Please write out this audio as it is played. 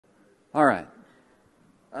All right.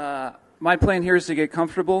 My plan here is to get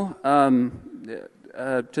comfortable.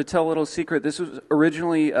 To tell a little secret, this was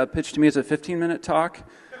originally pitched to me as a 15-minute talk.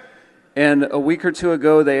 And a week or two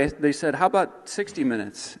ago, they said, how about 60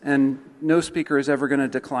 minutes? And no speaker is ever going to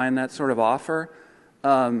decline that sort of offer.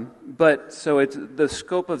 But so the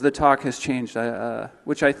scope of the talk has changed,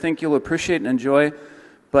 which I think you'll appreciate and enjoy.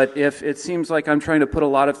 But if it seems like I'm trying to put a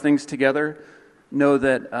lot of things together, know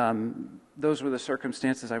that those were the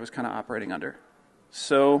circumstances I was kind of operating under.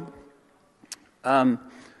 So, who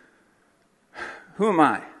am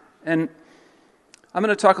I? And I'm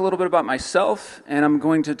going to talk a little bit about myself, and I'm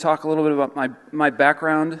going to talk a little bit about my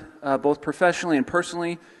background, both professionally and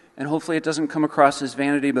personally, and hopefully it doesn't come across as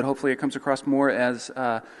vanity, but hopefully it comes across more as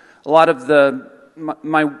a lot of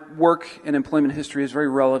my work and employment history is very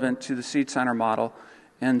relevant to the SeedSigner model.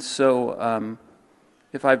 And so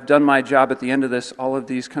if I've done my job at the end of this, all of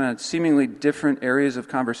these kind of seemingly different areas of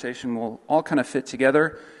conversation will all kind of fit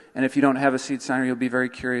together. And if you don't have a SeedSigner, you'll be very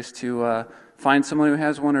curious to find someone who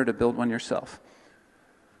has one or to build one yourself.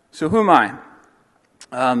 So who am I?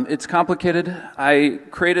 It's complicated. I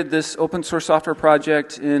created this open source software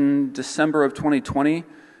project in December of 2020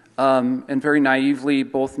 and very naively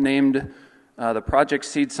both named the project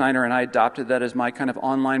SeedSigner, and I adopted that as my kind of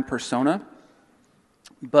online persona.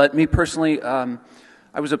 But me personally,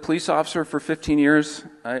 I was a police officer for 15 years.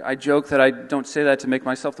 I joke that I don't say that to make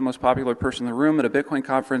myself the most popular person in the room at a Bitcoin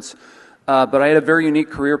conference, but I had a very unique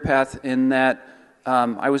career path in that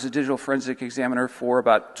I was a digital forensic examiner for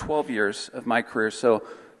about 12 years of my career. So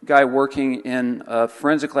guy working in a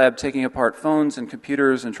forensic lab taking apart phones and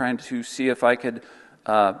computers and trying to see if I could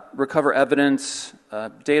recover evidence,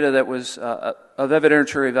 data that was of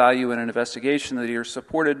evidentiary value in an investigation that either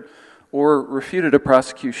supported or refuted a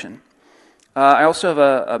prosecution. I also have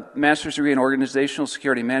a master's degree in organizational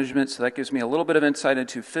security management, so that gives me a little bit of insight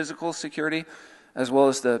into physical security as well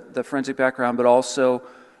as the forensic background, but also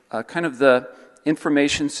kind of the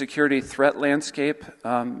information security threat landscape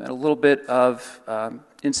and a little bit of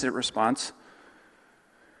incident response.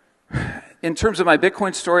 In terms of my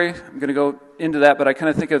Bitcoin story, I'm going to go into that, but I kind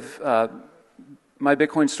of think of my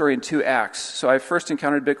Bitcoin story in two acts. So I first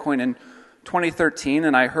encountered Bitcoin in 2013,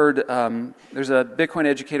 and I heard there's a Bitcoin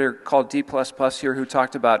educator called D++ here who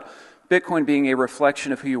talked about Bitcoin being a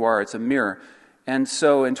reflection of who you are. It's a mirror. And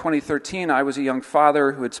so in 2013, I was a young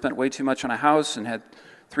father who had spent way too much on a house and had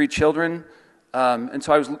 3 children. And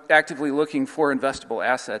so I was actively looking for investable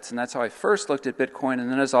assets, and that's how I first looked at Bitcoin.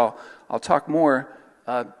 And then as I'll talk more,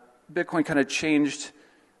 Bitcoin kind of changed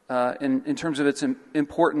in terms of its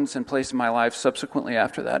importance and place in my life subsequently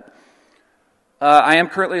after that. I am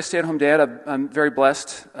currently a stay-at-home dad. I'm very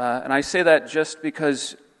blessed, and I say that just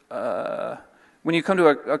because when you come to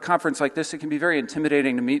a conference like this, it can be very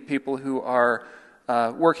intimidating to meet people who are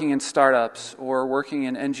working in startups or working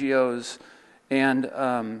in NGOs,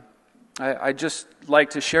 and I just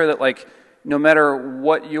like to share that, like, no matter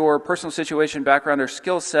what your personal situation, background, or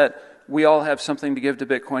skill set, we all have something to give to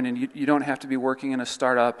Bitcoin, and you don't have to be working in a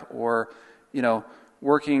startup or,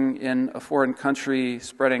 working in a foreign country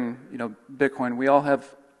spreading, Bitcoin. We all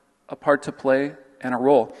have a part to play and a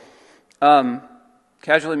role.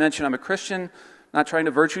 Casually mentioned, I'm a Christian, not trying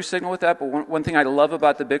to virtue signal with that, but one thing I love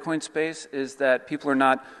about the Bitcoin space is that people are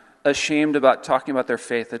not ashamed about talking about their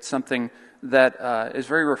faith. It's something that is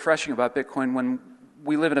very refreshing about Bitcoin when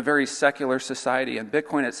we live in a very secular society, and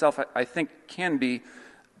Bitcoin itself, I think, can be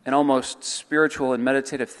an almost spiritual and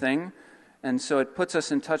meditative thing, and so it puts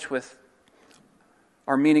us in touch with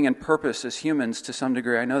our meaning and purpose as humans to some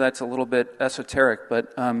degree. I know that's a little bit esoteric,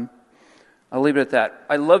 but I'll leave it at that.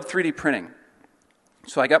 I love 3D printing.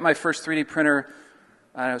 So I got my first 3D printer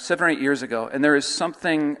 7 or 8 years ago, and there is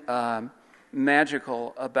something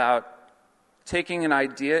magical about taking an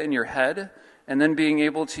idea in your head and then being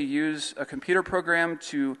able to use a computer program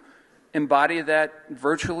to embody that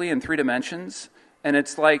virtually in 3 dimensions. And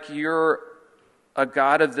it's like you're a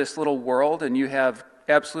god of this little world, and you have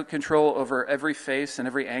absolute control over every face and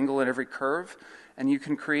every angle and every curve, and you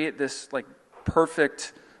can create this like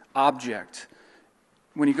perfect object.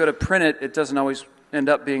 When you go to print it, it doesn't always end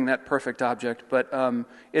up being that perfect object, but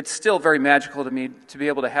it's still very magical to me to be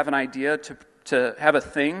able to have an idea, to have a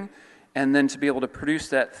thing, and then to be able to produce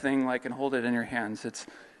that thing like and hold it in your hands.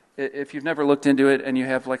 If you've never looked into it and you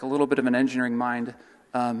have like a little bit of an engineering mind,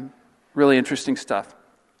 really interesting stuff.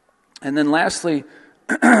 And then lastly,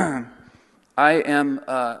 I am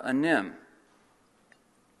a NIM.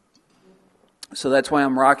 So that's why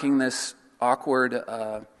I'm rocking this awkward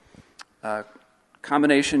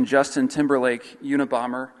combination Justin Timberlake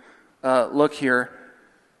Unabomber look here.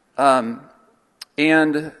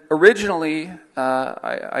 And originally,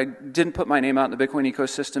 I didn't put my name out in the Bitcoin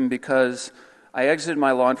ecosystem because I exited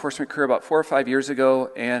my law enforcement career about 4 or 5 years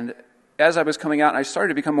ago, and as I was coming out, I started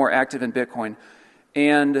to become more active in Bitcoin.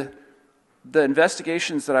 And the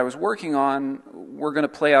investigations that I was working on were going to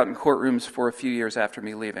play out in courtrooms for a few years after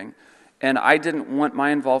me leaving. And I didn't want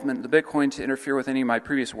my involvement in the Bitcoin to interfere with any of my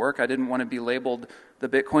previous work. I didn't want to be labeled the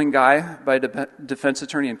Bitcoin guy by a defense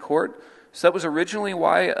attorney in court. So that was originally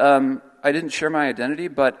why I didn't share my identity.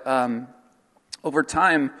 But over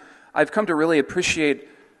time, I've come to really appreciate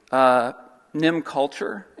NIM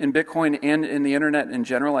culture in Bitcoin and in the internet in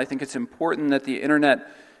general. I think it's important that the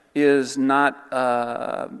internet is not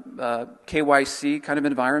a KYC kind of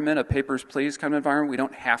environment, a papers, please kind of environment. We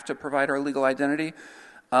don't have to provide our legal identity.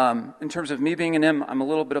 In terms of me being an NIM, I'm a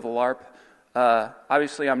little bit of a LARP.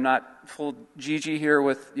 Obviously, I'm not full Gigi here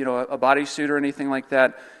with a bodysuit or anything like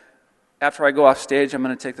that. After I go off stage, I'm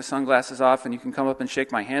going to take the sunglasses off, and you can come up and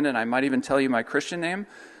shake my hand, and I might even tell you my Christian name.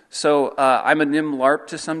 So I'm a NIM LARP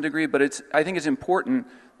to some degree, but I think it's important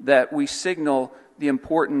that we signal the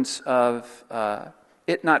importance of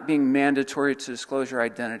it not being mandatory to disclose your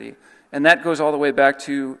identity. And that goes all the way back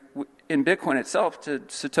to, in Bitcoin itself, to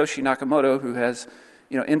Satoshi Nakamoto, who has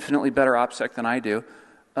infinitely better OPSEC than I do.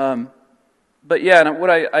 But yeah, and what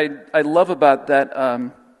I love about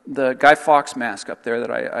that, the Guy Fawkes mask up there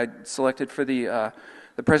that I selected for the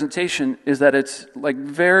presentation is that it's like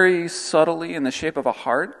very subtly in the shape of a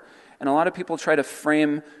heart. And a lot of people try to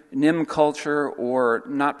frame NIM culture or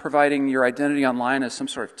not providing your identity online as some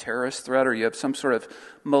sort of terrorist threat, or you have some sort of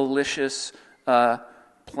malicious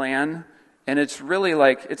plan. And it's really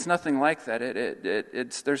it's nothing like that.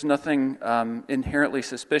 There's nothing inherently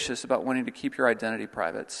suspicious about wanting to keep your identity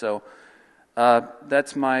private. So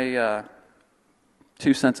that's my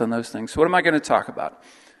 2 cents on those things. So what am I going to talk about?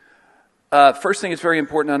 First thing, it's very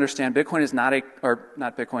important to understand Bitcoin is not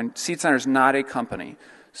SeedSigner is not a company.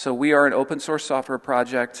 So we are an open source software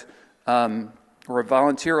project. We're a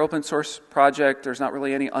volunteer open source project. There's not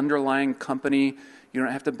really any underlying company. You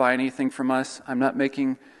don't have to buy anything from us. I'm not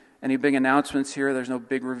making any big announcements here. There's no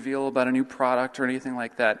big reveal about a new product or anything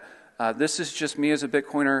like that. This is just me as a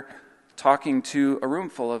Bitcoiner talking to a room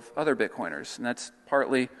full of other Bitcoiners. And that's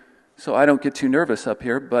partly so I don't get too nervous up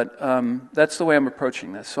here, but that's the way I'm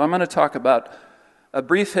approaching this. So I'm going to talk about a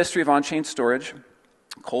brief history of on-chain storage,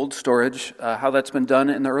 cold storage, how that's been done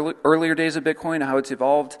in the earlier days of Bitcoin, how it's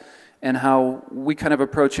evolved, and how we kind of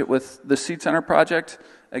approach it with the SeedSigner project.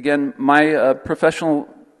 Again, my professional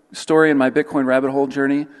story and my Bitcoin rabbit hole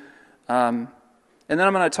journey. And then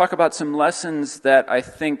I'm going to talk about some lessons that I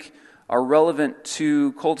think are relevant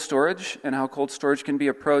to cold storage and how cold storage can be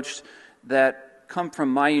approached that come from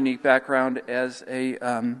my unique background as a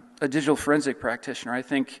digital forensic practitioner. I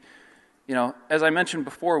think, as I mentioned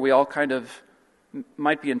before, we all kind of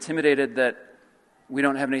might be intimidated that we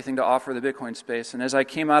don't have anything to offer the Bitcoin space. And as I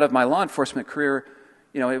came out of my law enforcement career,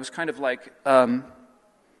 it was kind of like,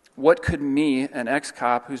 what could me, an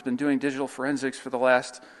ex-cop who's been doing digital forensics for the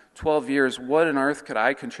last 12 years, what on earth could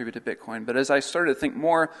I contribute to Bitcoin? But as I started to think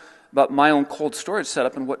more about my own cold storage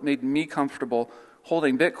setup and what made me comfortable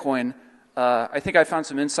holding Bitcoin, I think I found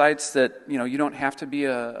some insights that you don't have to be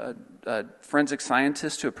a forensic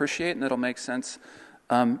scientist to appreciate, and it'll make sense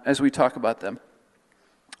as we talk about them.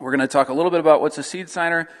 We're going to talk a little bit about what's a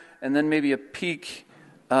SeedSigner, and then maybe a peek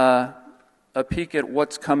at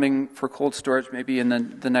what's coming for cold storage maybe in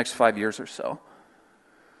the next 5 years or so.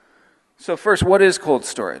 So first, what is cold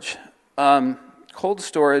storage? Cold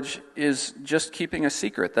storage is just keeping a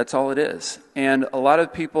secret. That's all it is. And a lot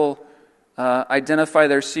of people identify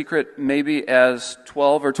their secret maybe as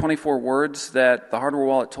 12 or 24 words that the hardware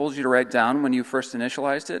wallet told you to write down when you first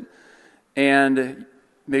initialized it. And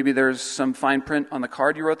maybe there's some fine print on the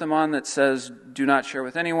card you wrote them on that says, do not share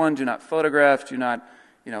with anyone, do not photograph, do not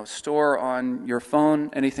store on your phone,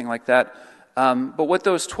 anything like that. But what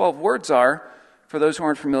those 12 words are, for those who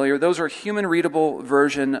aren't familiar, those are human-readable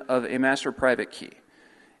version of a master private key.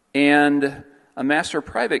 And a master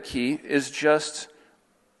private key is just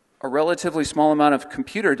a relatively small amount of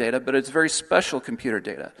computer data, but it's very special computer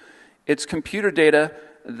data. It's computer data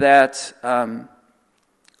that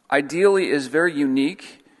ideally is very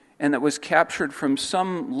unique and that was captured from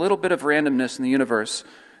some little bit of randomness in the universe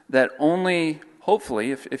that only,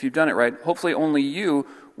 hopefully, if you've done it right, hopefully only you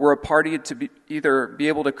were a party to either be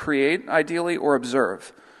able to create, ideally, or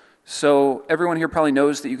observe. So everyone here probably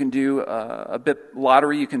knows that you can do a bit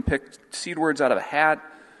lottery. You can pick seed words out of a hat,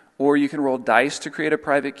 or you can roll dice to create a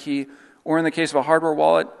private key, or in the case of a hardware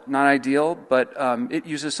wallet, not ideal, but it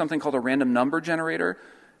uses something called a random number generator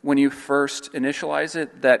when you first initialize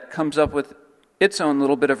it that comes up with its own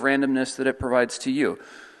little bit of randomness that it provides to you.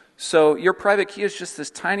 So your private key is just this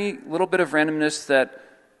tiny little bit of randomness that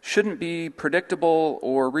shouldn't be predictable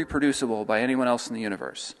or reproducible by anyone else in the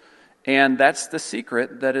universe. And that's the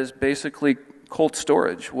secret that is basically cold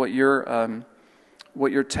storage, what you're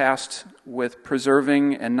tasked with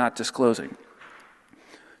preserving and not disclosing.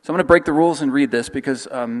 So I'm going to break the rules and read this because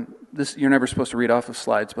you're never supposed to read off of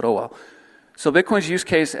slides, but oh well. So Bitcoin's use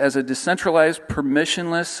case as a decentralized,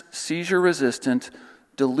 permissionless, seizure-resistant,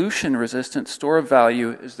 dilution-resistant store of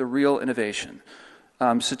value is the real innovation.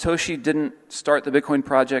 Satoshi didn't start the Bitcoin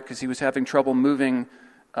project because he was having trouble moving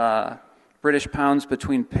British pounds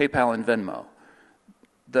between PayPal and Venmo.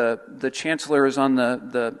 The chancellor is on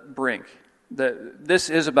the brink. This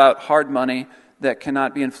is about hard money that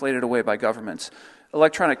cannot be inflated away by governments.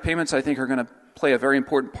 Electronic payments, I think, are going to play a very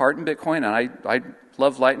important part in Bitcoin, and I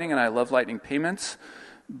love Lightning, and I love Lightning payments.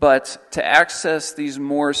 But to access these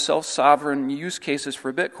more self-sovereign use cases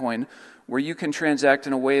for Bitcoin, where you can transact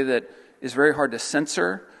in a way that is very hard to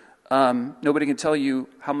censor, nobody can tell you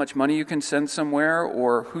how much money you can send somewhere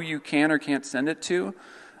or who you can or can't send it to.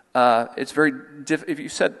 It's very if you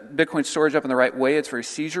set Bitcoin storage up in the right way, it's very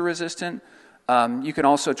seizure resistant. You can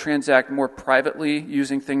also transact more privately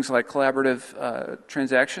using things like collaborative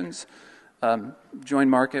transactions, join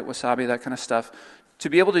market, Wasabi, that kind of stuff. To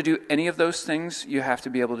be able to do any of those things, you have to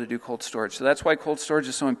be able to do cold storage. So that's why cold storage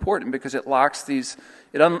is so important, because it unlocks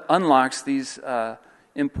these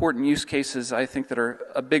important use cases, I think, that are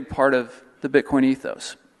a big part of the Bitcoin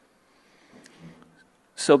ethos.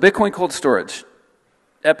 So Bitcoin cold storage,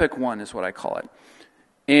 Epic 1 is what I call it.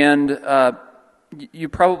 And you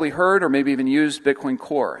probably heard or maybe even used Bitcoin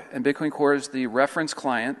Core. And Bitcoin Core is the reference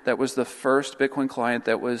client that was the first Bitcoin client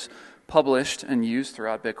that was published and used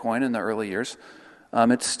throughout Bitcoin in the early years.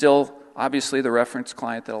 It's still, obviously, the reference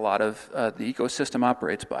client that a lot of the ecosystem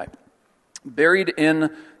operates by. Buried in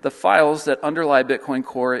the files that underlie Bitcoin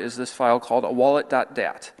Core is this file called a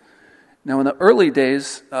wallet.dat. Now, in the early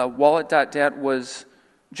days, wallet.dat was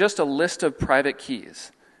just a list of private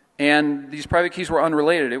keys. And these private keys were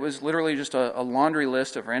unrelated. It was literally just a laundry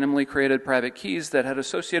list of randomly created private keys that had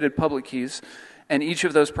associated public keys. And each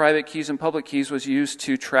of those private keys and public keys was used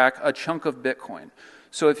to track a chunk of Bitcoin.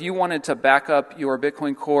 So if you wanted to back up your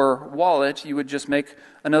Bitcoin Core wallet, you would just make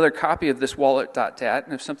another copy of this wallet.dat,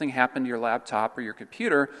 and if something happened to your laptop or your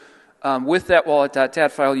computer, with that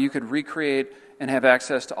wallet.dat file, you could recreate and have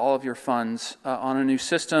access to all of your funds on a new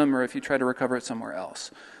system, or if you try to recover it somewhere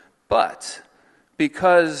else. But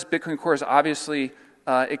because Bitcoin Core is obviously,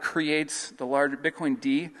 it creates the larger, Bitcoin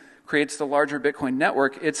D creates the larger Bitcoin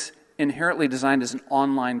network, it's inherently designed as an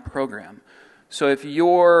online program. So if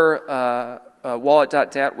your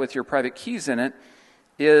wallet.dat with your private keys in it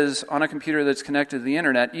is on a computer that's connected to the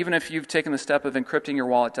internet, even if you've taken the step of encrypting your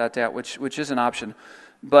wallet.dat, which is an option,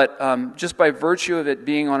 but just by virtue of it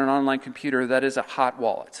being on an online computer, that is a hot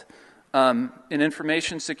wallet. In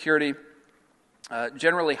information security,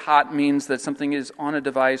 generally hot means that something is on a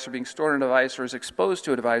device or being stored on a device or is exposed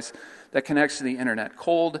to a device that connects to the internet.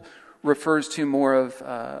 Cold refers to more of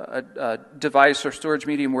a device or storage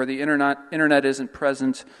medium where the internet isn't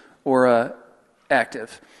present or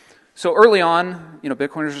active. So early on,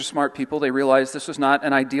 Bitcoiners are smart people. They realized this was not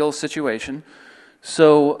an ideal situation.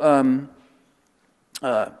 So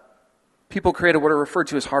people created what are referred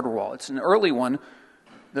to as hardware wallets. An early one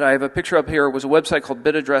that I have a picture up here was a website called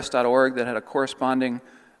bitaddress.org that had a corresponding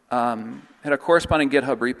GitHub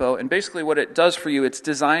repo. And basically what it does for you, it's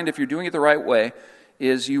designed, if you're doing it the right way,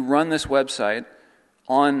 is you run this website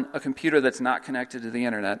on a computer that's not connected to the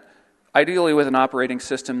internet, ideally with an operating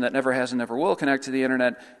system that never has and never will connect to the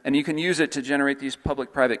internet, and you can use it to generate these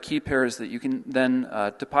public-private key pairs that you can then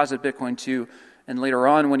deposit Bitcoin to, and later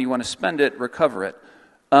on, when you want to spend it, recover it.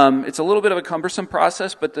 It's a little bit of a cumbersome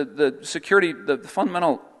process, but the security, the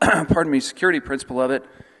fundamental, security principle of it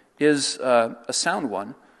is a sound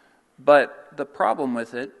one. But the problem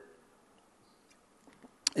with it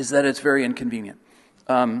is that it's very inconvenient.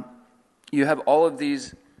 You have all of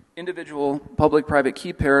these individual public-private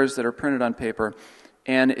key pairs that are printed on paper,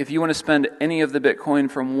 and if you want to spend any of the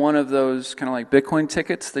Bitcoin from one of those kind of like Bitcoin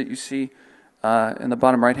tickets that you see in the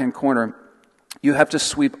bottom right-hand corner, you have to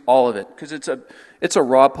sweep all of it because it's a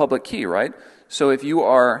raw public key, right? So if you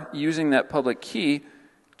are using that public key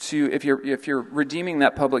if you're redeeming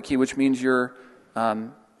that public key, which means you're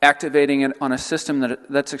activating it on a system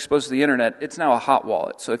that's exposed to the internet, it's now a hot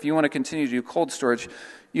wallet. So if you want to continue to do cold storage,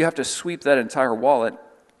 you have to sweep that entire wallet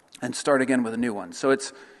and start again with a new one. So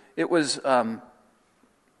it was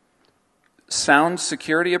sound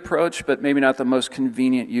security approach, but maybe not the most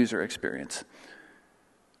convenient user experience.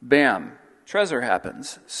 Bam, Trezor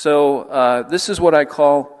happens. So this is what I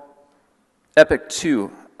call Epic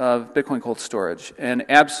 2 of Bitcoin cold storage. And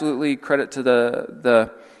absolutely credit to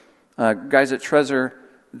the guys at Trezor.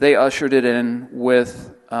 They ushered it in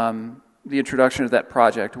with the introduction of that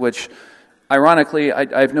project, which ironically,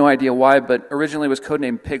 I have no idea why, but originally was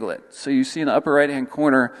codenamed Piglet. So you see in the upper right-hand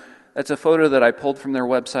corner, that's a photo that I pulled from their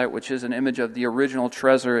website, which is an image of the original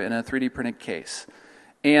Trezor in a 3D printed case.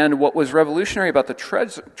 And what was revolutionary about the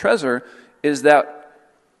Trezor is that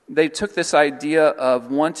they took this idea of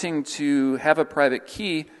wanting to have a private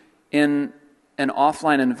key in an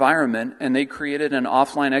offline environment, and they created an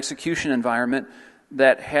offline execution environment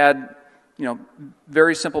that had,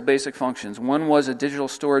 very simple basic functions. One was a digital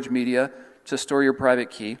storage media to store your private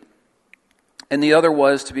key, and the other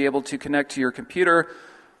was to be able to connect to your computer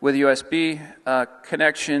with a USB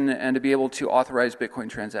connection and to be able to authorize Bitcoin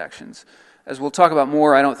transactions. As we'll talk about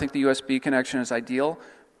more, I don't think the USB connection is ideal,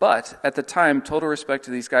 but at the time, total respect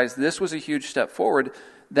to these guys, this was a huge step forward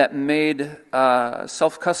that made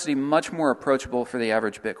self-custody much more approachable for the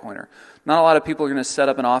average Bitcoiner. Not a lot of people are going to set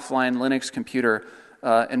up an offline Linux computer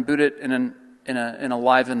and boot it in a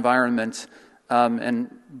live environment and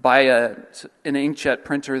buy an inkjet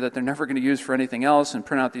printer that they're never going to use for anything else and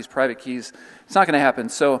print out these private keys. It's not going to happen.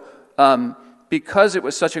 So because it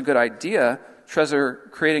was such a good idea, Trezor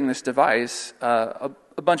creating this device,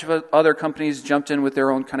 a bunch of other companies jumped in with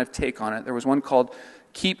their own kind of take on it. There was one called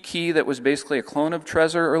Keep Key that was basically a clone of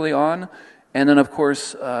Trezor early on. And then, of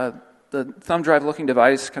course, the thumb drive looking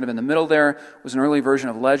device kind of in the middle there was an early version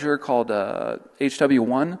of Ledger called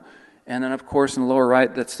HW1. And then, of course, in the lower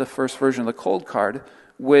right, that's the first version of the Cold Card,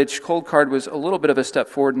 which Cold Card was a little bit of a step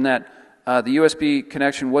forward in that the USB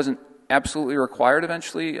connection wasn't absolutely required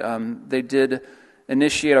eventually. They did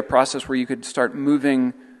initiate a process where you could start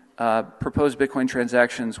moving proposed Bitcoin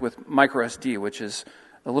transactions with microSD, which is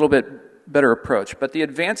a little bit better approach. But the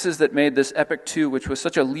advances that made this Epic 2, which was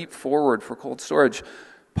such a leap forward for cold storage,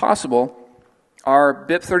 possible are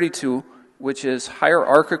BIP32, which is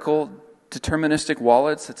hierarchical deterministic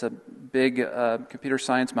wallets. It's a big computer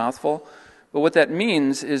science mouthful. But what that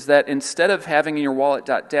means is that instead of having in your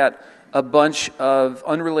wallet.dat a bunch of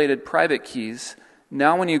unrelated private keys,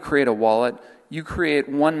 now when you create a wallet, you create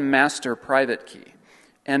one master private key.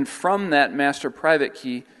 And from that master private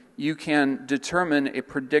key, you can determine a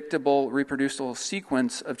predictable, reproducible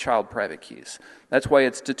sequence of child private keys. That's why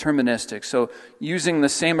it's deterministic. So using the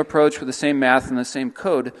same approach with the same math and the same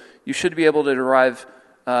code, you should be able to derive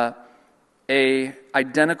a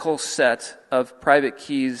identical set of private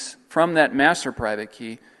keys from that master private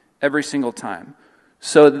key every single time.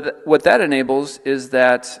 So what that enables is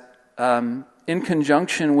that in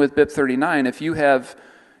conjunction with BIP39, if you have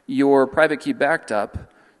your private key backed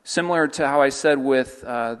up, similar to how I said with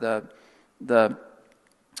the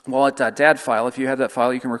wallet.dat file, if you have that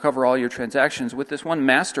file, you can recover all your transactions. With this one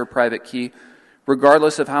master private key,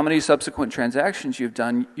 regardless of how many subsequent transactions you've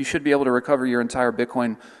done, you should be able to recover your entire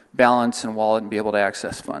Bitcoin balance and wallet and be able to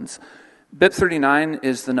access funds. BIP39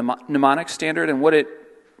 is the mnemonic standard, and what it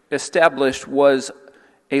established was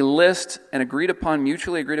a list, an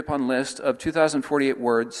mutually agreed upon list of 2,048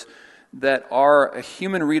 words that are a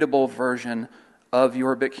human-readable version of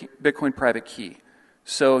your Bitcoin private key.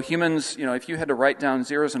 So humans, if you had to write down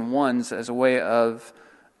zeros and ones as a way of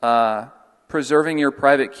preserving your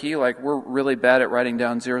private key, like we're really bad at writing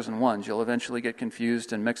down zeros and ones. You'll eventually get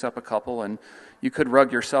confused and mix up a couple, and you could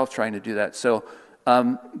rug yourself trying to do that. So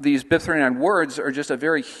these BIP39 words are just a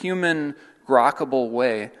very human, grokkable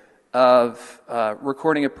way of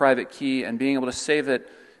recording a private key and being able to save it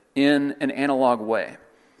in an analog way.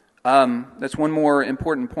 That's one more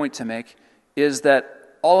important point to make, is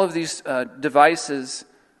that all of these devices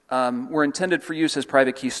were intended for use as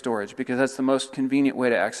private key storage, because that's the most convenient way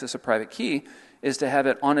to access a private key, is to have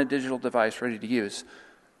it on a digital device ready to use.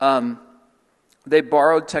 They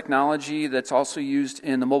borrowed technology that's also used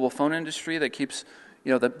in the mobile phone industry that keeps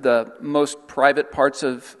the most private parts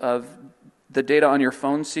of the data on your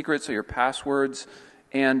phone secret, so your passwords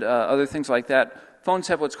and other things like that. Phones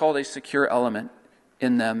have what's called a secure element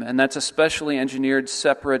in them, and that's a specially engineered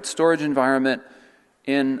separate storage environment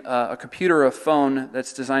in a computer or a phone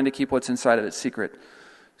that's designed to keep what's inside of it secret.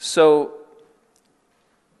 So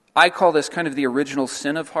I call this kind of the original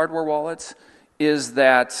sin of hardware wallets, is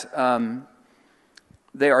that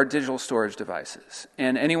they are digital storage devices.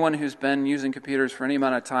 And anyone who's been using computers for any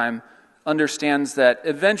amount of time understands that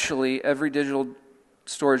eventually every digital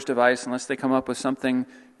storage device, unless they come up with something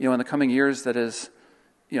in the coming years that is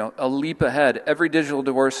a leap ahead, every digital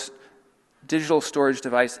storage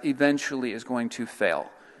device eventually is going to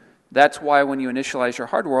fail. That's why when you initialize your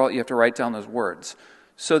hardware wallet, you have to write down those words.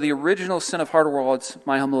 So the original sin of hardware wallets,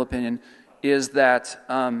 my humble opinion, is that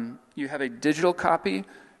you have a digital copy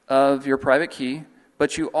of your private key,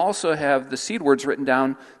 but you also have the seed words written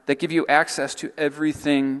down that give you access to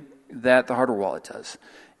everything that the hardware wallet does.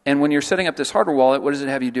 And when you're setting up this hardware wallet, what does it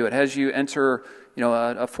have you do? It has you enter,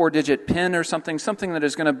 a 4-digit PIN or something that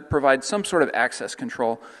is going to provide some sort of access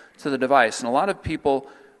control to the device. And a lot of people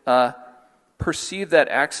perceive that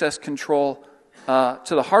access control to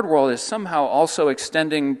the hardware wallet is somehow also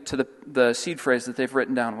extending to the seed phrase that they've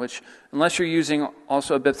written down, which, unless you're using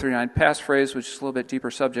also a BIP39 passphrase, which is a little bit deeper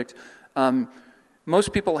subject,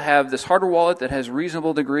 most people have this hardware wallet that has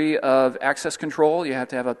reasonable degree of access control. You have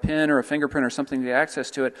to have a PIN or a fingerprint or something to get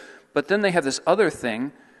access to it. But then they have this other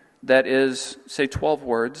thing that is, say, 12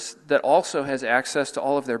 words that also has access to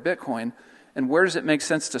all of their Bitcoin. And where does it make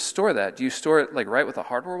sense to store that? Do you store it right with a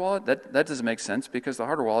hardware wallet? That doesn't make sense because the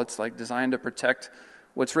hardware wallet's designed to protect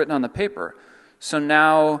what's written on the paper. So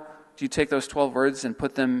now, do you take those 12 words and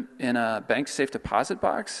put them in a bank safe deposit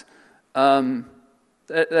box?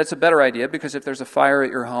 That's a better idea, because if there's a fire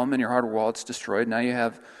at your home and your hardware wallet's destroyed, now you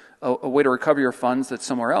have a way to recover your funds that's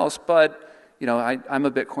somewhere else. But, I'm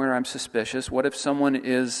a Bitcoiner, I'm suspicious. What if someone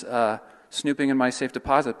is snooping in my safe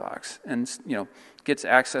deposit box and, gets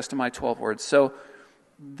access to my 12 words? So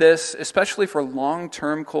this, especially for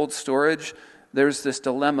long-term cold storage, there's this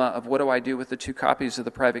dilemma of what do I do with the 2 copies of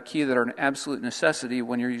the private key that are an absolute necessity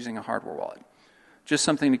when you're using a hardware wallet. Just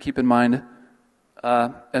something to keep in mind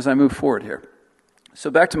as I move forward here. So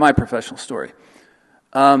back to my professional story.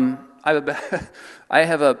 I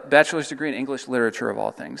have a bachelor's degree in English literature, of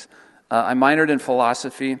all things. I minored in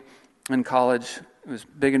philosophy in college. I was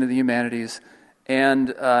big into the humanities.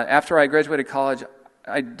 And after I graduated college,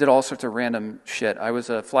 I did all sorts of random shit. I was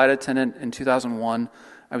a flight attendant in 2001.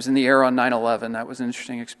 I was in the air on 9/11. That was an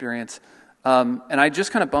interesting experience. And I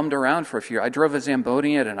just kind of bummed around for a few years. I drove a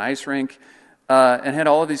Zamboni at an ice rink and had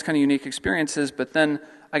all of these kind of unique experiences. But then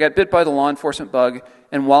I got bit by the law enforcement bug,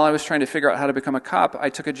 and while I was trying to figure out how to become a cop, I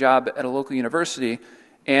took a job at a local university,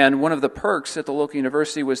 and one of the perks at the local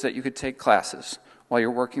university was that you could take classes while you're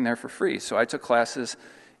working there for free. So I took classes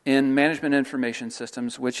in management information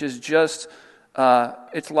systems, which is just,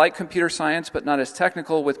 it's like computer science, but not as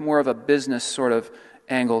technical, with more of a business sort of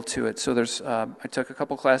angle to it. So I took a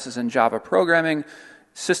couple classes in Java programming,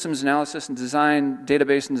 systems analysis and design,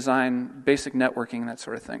 database and design, basic networking, that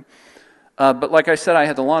sort of thing. But like I said, I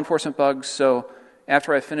had the law enforcement bug, so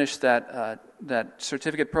after I finished that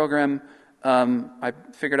certificate program, I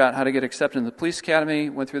figured out how to get accepted in the police academy,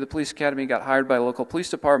 went through the police academy, got hired by a local police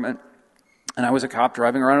department, and I was a cop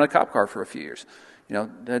driving around in a cop car for a few years.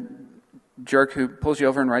 That jerk who pulls you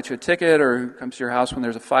over and writes you a ticket, or who comes to your house when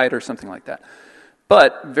there's a fight or something like that.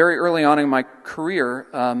 But very early on in my career,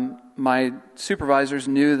 my supervisors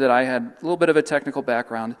knew that I had a little bit of a technical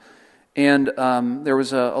background. And there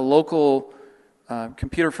was a local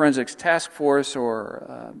computer forensics task force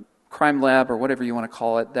or crime lab or whatever you want to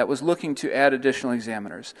call it that was looking to add additional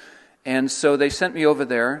examiners. And so they sent me over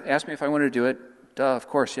there, asked me if I wanted to do it. Duh, of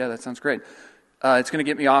course, yeah, that sounds great. It's going to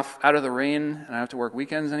get me off out of the rain, and I don't have to work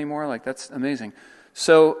weekends anymore. That's amazing.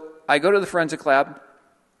 So I go to the forensic lab,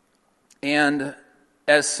 and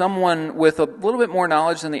as someone with a little bit more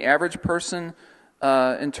knowledge than the average person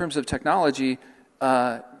in terms of technology,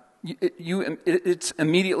 it's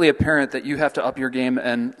immediately apparent that you have to up your game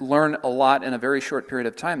and learn a lot in a very short period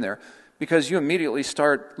of time there, because you immediately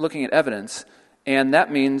start looking at evidence, and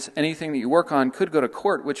that means anything that you work on could go to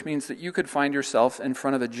court, which means that you could find yourself in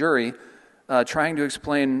front of a jury trying to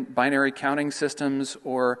explain binary counting systems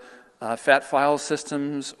or fat file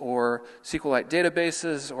systems or SQLite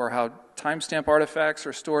databases or how timestamp artifacts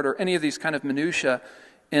are stored or any of these kind of minutia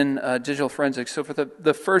in digital forensics. So for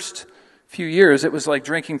the first few years, it was like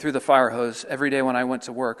drinking through the fire hose. Every day when I went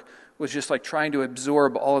to work was just like trying to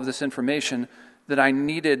absorb all of this information that I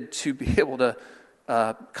needed to be able to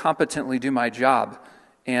competently do my job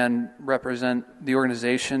and represent the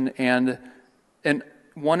organization, and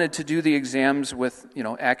wanted to do the exams with,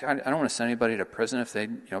 I don't want to send anybody to prison if they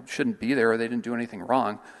shouldn't be there or they didn't do anything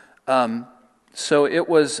wrong. So it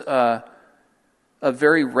was a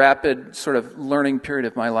very rapid sort of learning period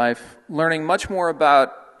of my life, learning much more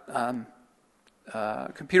about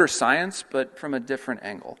computer science, but from a different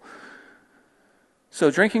angle.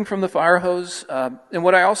 So drinking from the fire hose, and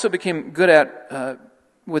what I also became good at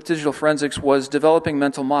with digital forensics was developing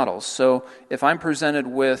mental models. So if I'm presented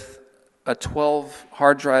with a 12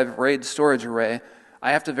 hard drive RAID storage array,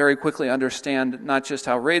 I have to very quickly understand not just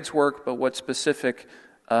how RAIDs work, but what specific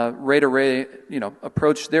RAID array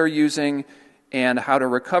approach they're using, and how to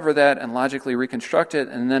recover that and logically reconstruct it,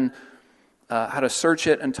 and then how to search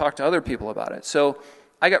it and talk to other people about it. So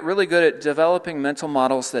I got really good at developing mental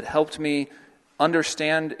models that helped me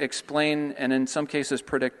understand, explain, and in some cases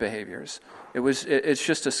predict behaviors. It's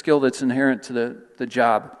just a skill that's inherent to the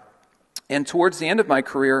job. And towards the end of my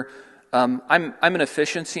career, I'm an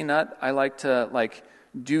efficiency nut. I like to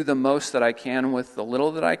do the most that I can with the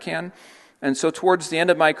little that I can. And so towards the end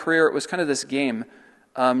of my career, it was kind of this game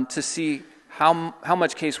to see how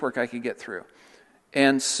much casework I could get through.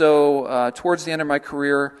 And so towards the end of my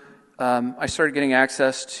career, I started getting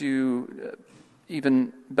access to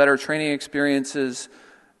even better training experiences.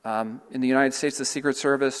 In the United States, the Secret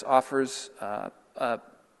Service offers a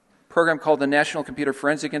program called the National Computer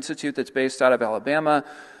Forensic Institute that's based out of Alabama.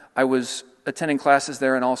 I was attending classes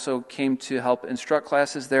there and also came to help instruct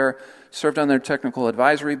classes there, served on their technical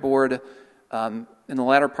advisory board. In the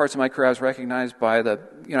latter parts of my career, I was recognized by the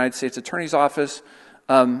United States Attorney's Office.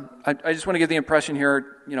 I just want to give the impression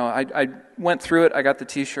here, I went through it, I got the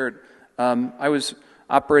t-shirt. I was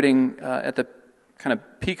operating at the kind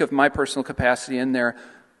of peak of my personal capacity in there,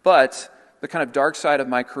 but the kind of dark side of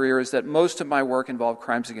my career is that most of my work involved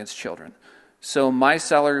crimes against children. So my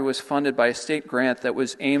salary was funded by a state grant that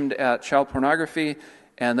was aimed at child pornography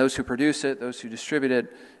and those who produce it, those who distribute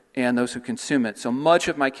it, and those who consume it. So much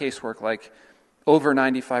of my casework, like over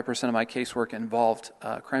 95% of my casework, involved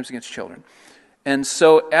crimes against children. And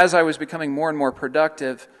so as I was becoming more and more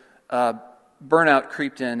productive, burnout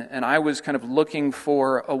creeped in, and I was kind of looking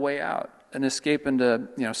for a way out, an escape into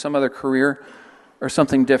some other career or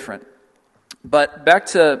something different. But back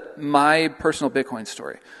to my personal Bitcoin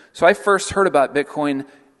story. So I first heard about Bitcoin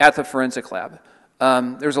at the forensic lab.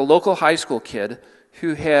 There's a local high school kid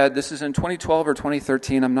who had, this is in 2012 or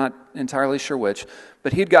 2013, I'm not entirely sure which,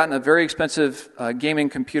 but he'd gotten a very expensive gaming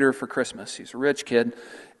computer for Christmas. He's a rich kid,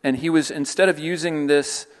 and he was, instead of using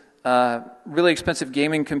this really expensive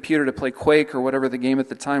gaming computer to play Quake or whatever the game at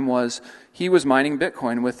the time was, he was mining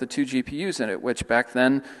Bitcoin with the 2 GPUs in it, which back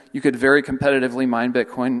then you could very competitively mine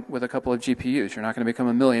Bitcoin with a couple of GPUs. You're not going to become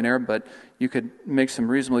a millionaire, but you could make some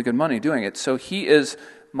reasonably good money doing it. So he is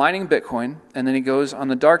mining Bitcoin, and then he goes on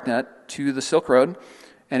the darknet to the Silk Road,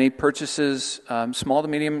 and he purchases small to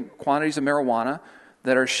medium quantities of marijuana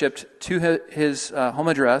that are shipped to his home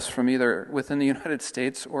address from either within the United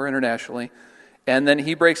States or internationally. And then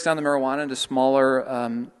he breaks down the marijuana into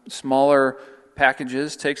smaller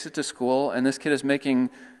packages, takes it to school, and this kid is making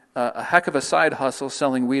a heck of a side hustle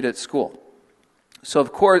selling weed at school. So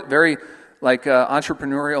of course, very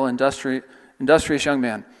entrepreneurial, industrious young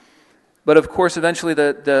man. But of course, eventually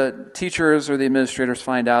the teachers or the administrators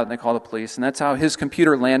find out and they call the police, and that's how his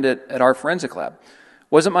computer landed at our forensic lab.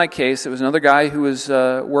 Wasn't my case. It was another guy who was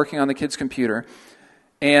working on the kid's computer.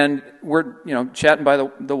 And we're, chatting by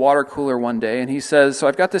the water cooler one day, and he says, so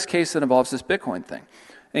I've got this case that involves this Bitcoin thing.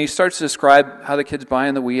 And he starts to describe how the kid's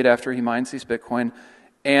buying the weed after he mines these Bitcoin.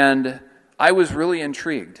 And I was really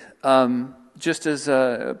intrigued, just as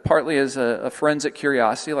partly as a forensic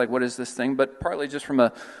curiosity, like what is this thing, but partly just from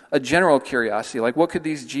a general curiosity, like what could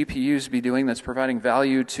these GPUs be doing that's providing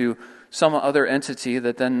value to some other entity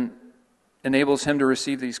that then enables him to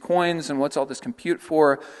receive these coins, and what's all this compute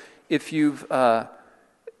for? If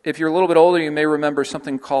you're a little bit older, you may remember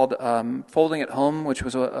something called folding at home, which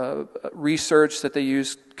was a research that they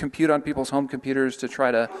used compute on people's home computers to try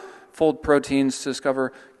to fold proteins to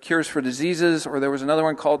discover cures for diseases. Or there was another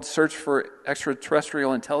one called Search for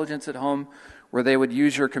Extraterrestrial Intelligence at Home, where they would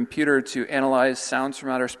use your computer to analyze sounds from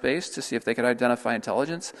outer space to see if they could identify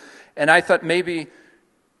intelligence. And I thought maybe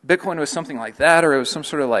Bitcoin was something like that, or it was some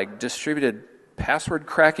sort of distributed password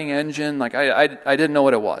cracking engine. I didn't know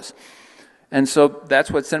what it was. And so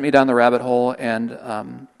that's what sent me down the rabbit hole,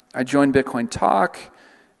 and I joined Bitcoin Talk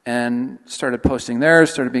and started posting there,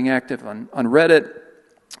 started being active on Reddit.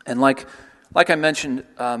 And like I mentioned,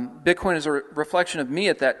 Bitcoin is a reflection of me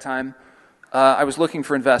at that time. I was looking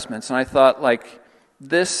for investments, and I thought,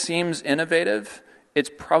 this seems innovative. It's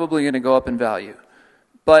probably going to go up in value.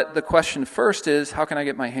 But the question first is, how can I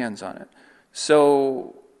get my hands on it?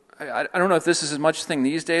 So I don't know if this is as much a thing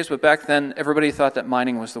these days, but back then everybody thought that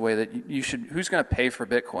mining was the way that you should, who's going to pay for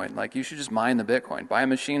Bitcoin? You should just mine the Bitcoin. Buy a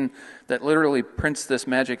machine that literally prints this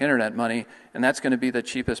magic internet money, and that's going to be the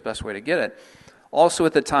cheapest, best way to get it. Also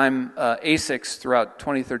at the time, ASICs throughout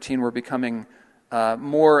 2013 were becoming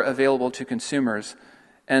more available to consumers.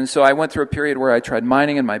 And so I went through a period where I tried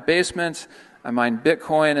mining in my basement. I mined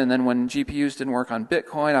Bitcoin, and then when GPUs didn't work on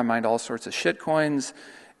Bitcoin, I mined all sorts of shit coins.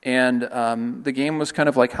 And the game was kind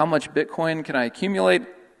of like, how much Bitcoin can I accumulate?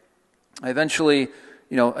 I eventually,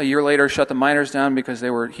 a year later, shut the miners down because they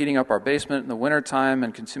were heating up our basement in the wintertime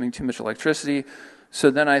and consuming too much electricity.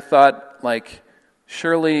 So then I thought,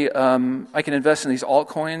 surely I can invest in these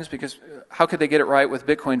altcoins, because how could they get it right with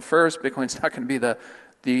Bitcoin first? Bitcoin's not going to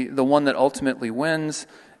be the one that ultimately wins.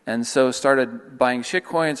 And so started buying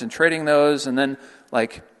shitcoins and trading those. And then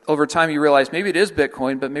like over time you realize maybe it is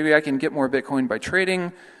Bitcoin, but maybe I can get more Bitcoin by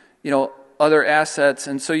trading, other assets.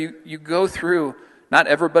 And so you go through, not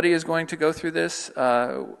everybody is going to go through this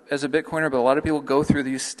as a Bitcoiner, but a lot of people go through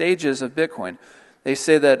these stages of Bitcoin. They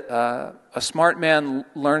say that a smart man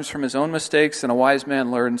learns from his own mistakes and a wise man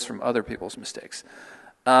learns from other people's mistakes.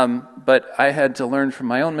 But I had to learn from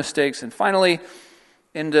my own mistakes. And finally,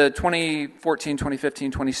 into 2014,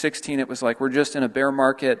 2015, 2016, it was like we're just in a bear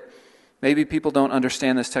market. Maybe people don't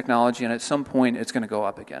understand this technology, and at some point it's going to go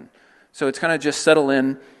up again. So it's kind of just settle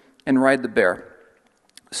in and ride the bear.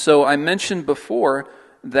 So I mentioned before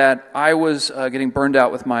that I was getting burned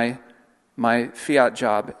out with my fiat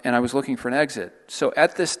job, and I was looking for an exit. So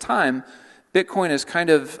at this time, Bitcoin is kind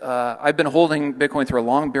of, I've been holding Bitcoin through a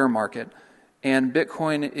long bear market, and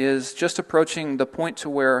Bitcoin is just approaching the point to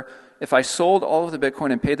where if I sold all of the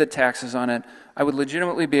Bitcoin and paid the taxes on it, I would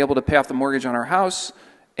legitimately be able to pay off the mortgage on our house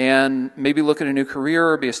and maybe look at a new career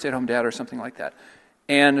or be a stay-at-home dad or something like that.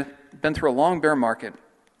 And been through a long bear market.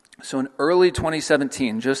 So in early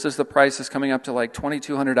 2017, just as the price is coming up to like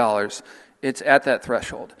 $2,200, it's at that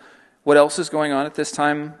threshold. What else is going on at this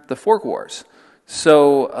time? The fork wars.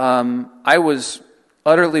 So I was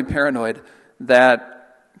utterly paranoid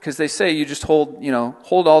that, because they say you just hold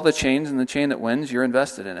all the chains, and the chain that wins, you're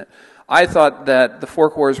invested in it. I thought that the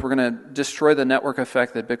fork wars were going to destroy the network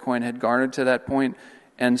effect that Bitcoin had garnered to that point.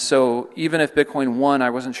 And so even if Bitcoin won, I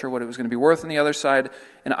wasn't sure what it was going to be worth on the other side.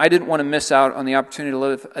 And I didn't want to miss out on the opportunity to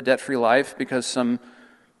live a debt-free life because some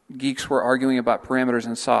geeks were arguing about parameters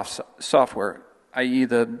in software, i.e.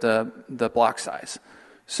 the block size.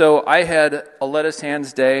 So I had a lettuce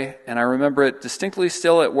hands day, and I remember it distinctly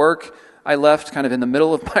still at work. I left kind of in the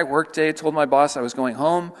middle of my work day, told my boss I was going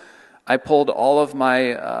home. I pulled all of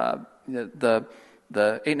my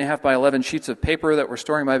the 8.5 by 11 sheets of paper that were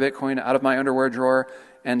storing my Bitcoin out of my underwear drawer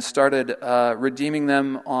and started redeeming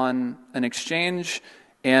them on an exchange.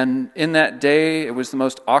 And in that day, it was the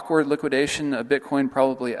most awkward liquidation of Bitcoin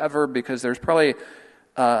probably ever, because there's probably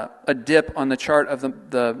a dip on the chart of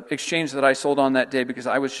the exchange that I sold on that day, because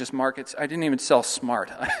I was just markets. I didn't even sell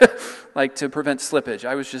smart, like to prevent slippage.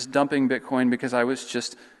 I was just dumping Bitcoin because I was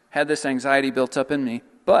just had this anxiety built up in me.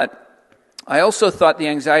 But I also thought the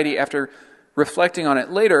anxiety, after reflecting on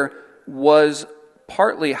it later, was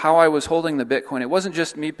partly how I was holding the Bitcoin. It wasn't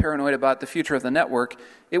just me paranoid about the future of the network.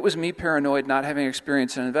 It was me paranoid not having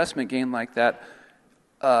experienced an investment gain like that.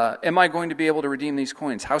 Am I going to be able to redeem these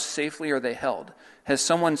coins? How safely are they held? Has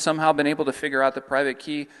someone somehow been able to figure out the private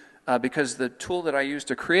key because the tool that I used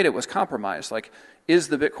to create it was compromised? Like, is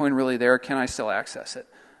the Bitcoin really there? Can I still access it?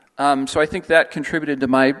 So I think that contributed to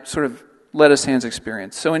my sort of lettuce hands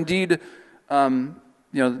experience. So indeed,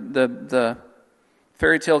 the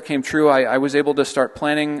fairy tale came true. I was able to start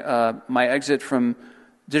planning my exit from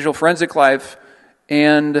digital forensic life,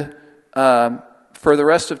 and for the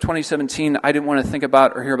rest of 2017, I didn't want to think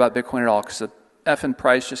about or hear about Bitcoin at all, because the effing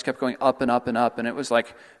price just kept going up and up and up, and it was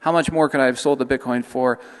like, how much more could I have sold the Bitcoin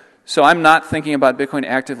for? So I'm not thinking about Bitcoin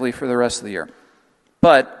actively for the rest of the year.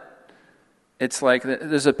 But it's like,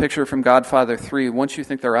 there's a picture from Godfather 3. Once you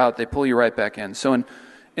think they're out, they pull you right back in. So in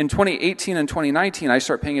 2018 and 2019, I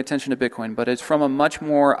start paying attention to Bitcoin, but it's from a much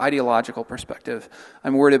more ideological perspective.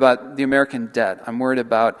 I'm worried about the American debt. I'm worried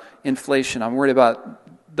about inflation. I'm worried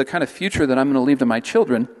about the kind of future that I'm going to leave to my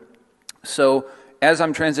children. So as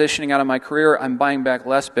I'm transitioning out of my career, I'm buying back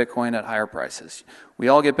less Bitcoin at higher prices. We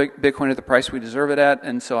all get Bitcoin at the price we deserve it at,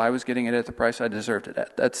 and so I was getting it at the price I deserved it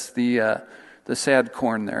at. That's the sad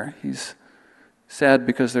corn there. He's sad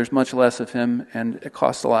because there's much less of him, and it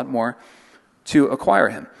costs a lot more to acquire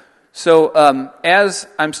him. So as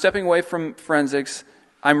I'm stepping away from forensics,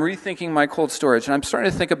 I'm rethinking my cold storage, and I'm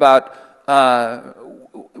starting to think about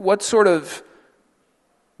what sort of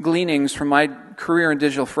gleanings from my career in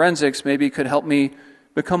digital forensics maybe could help me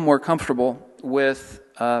become more comfortable with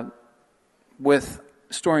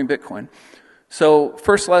storing Bitcoin. So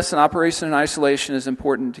first lesson, operation and isolation is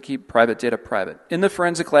important to keep private data private. In the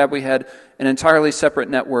forensic lab, we had an entirely separate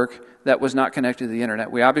network that was not connected to the internet.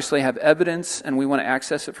 We obviously have evidence, and we want to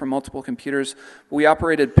access it from multiple computers, but we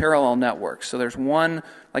operated parallel networks. So there's one,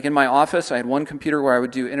 like in my office, I had one computer where I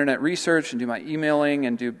would do internet research and do my emailing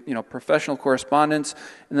and do professional correspondence,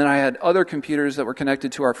 and then I had other computers that were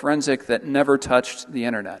connected to our forensic that never touched the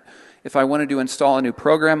internet. If I wanted to install a new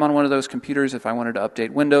program on one of those computers, if I wanted to update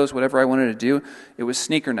Windows, whatever I wanted to do, it was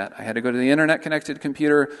SneakerNet. I had to go to the internet-connected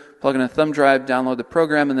computer, plug in a thumb drive, download the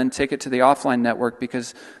program, and then take it to the offline network,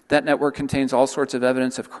 because that network contains all sorts of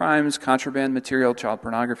evidence of crimes, contraband material, child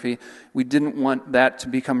pornography. We didn't want that to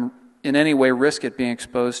become, in any way, risk it being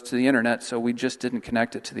exposed to the internet, so we just didn't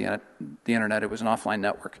connect it to the internet. It was an offline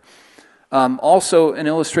network. Also, an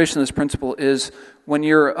illustration of this principle is when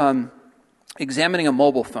you're examining a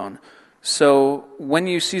mobile phone. So when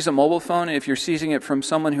you seize a mobile phone, if you're seizing it from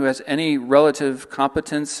someone who has any relative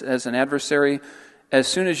competence as an adversary, as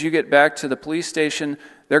soon as you get back to the police station,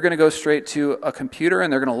 they're going to go straight to a computer and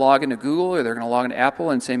they're going to log into Google or they're going to log into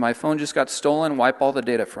Apple and say, my phone just got stolen, wipe all the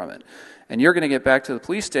data from it. And you're going to get back to the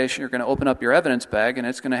police station, you're going to open up your evidence bag and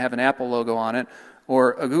it's going to have an Apple logo on it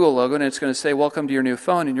or a Google logo and it's going to say, welcome to your new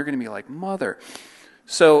phone, and you're going to be like, mother.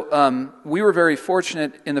 So we were very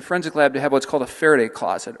fortunate in the forensic lab to have what's called a Faraday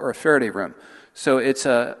closet or a Faraday room. So it's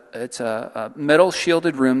a metal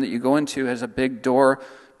shielded room that you go into, has a big door,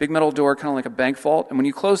 big metal door, kind of like a bank vault. And when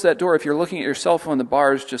you close that door, if you're looking at your cell phone, the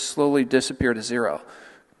bars just slowly disappear to zero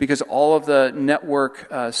because all of the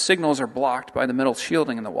network signals are blocked by the metal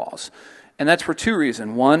shielding in the walls. And that's for two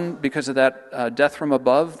reasons. One, because of that death from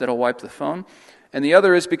above that'll wipe the phone. And the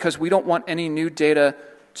other is because we don't want any new data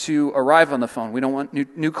to arrive on the phone. We don't want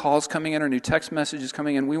new calls coming in or new text messages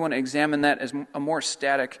coming in. We want to examine that as a more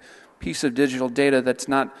static piece of digital data that's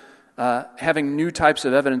not having new types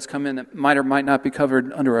of evidence come in that might or might not be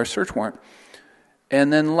covered under our search warrant.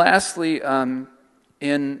 And then lastly,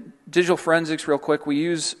 in digital forensics, real quick, we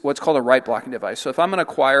use what's called a write blocking device. So if I'm going to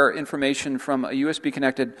acquire information from a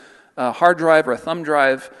USB-connected hard drive or a thumb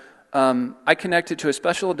drive, I connect it to a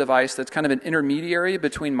special device that's kind of an intermediary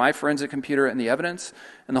between my forensic computer and the evidence.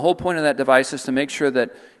 And the whole point of that device is to make sure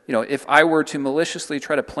that, if I were to maliciously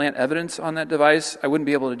try to plant evidence on that device, I wouldn't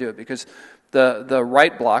be able to do it because the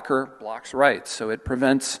write blocker blocks writes. So it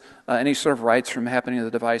prevents any sort of writes from happening to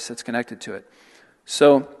the device that's connected to it.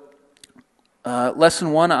 So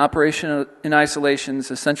lesson 1, operation in isolation is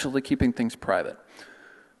essential to keeping things private.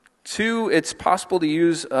 2, it's possible to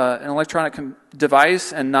use an electronic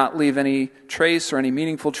device and not leave any trace or any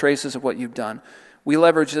meaningful traces of what you've done. We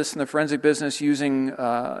leverage this in the forensic business using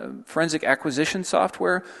forensic acquisition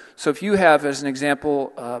software. So if you have, as an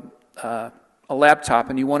example, a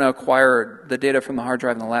laptop and you want to acquire the data from the hard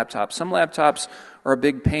drive in the laptop, some laptops are a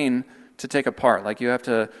big pain to take apart. Like you have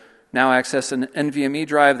to now access an NVMe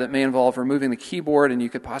drive that may involve removing the keyboard and you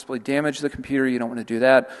could possibly damage the computer. You don't want to do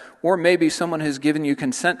that. Or maybe someone has given you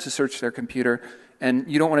consent to search their computer and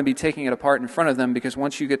you don't want to be taking it apart in front of them because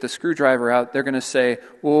once you get the screwdriver out, they're going to say,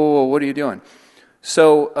 whoa, what are you doing?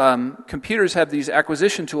 So computers have these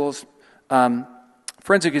acquisition tools.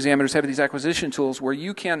 Forensic examiners have these acquisition tools where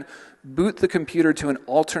you can boot the computer to an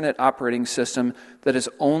alternate operating system that is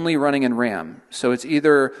only running in RAM. So it's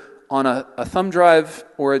either on a thumb drive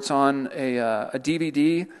or it's on a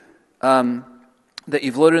DVD that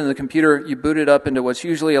you've loaded in the computer. You boot it up into what's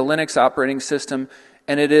usually a Linux operating system,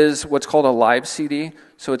 and it is what's called a live CD.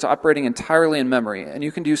 So it's operating entirely in memory. And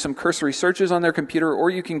you can do some cursory searches on their computer, or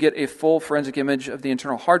you can get a full forensic image of the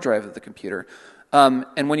internal hard drive of the computer.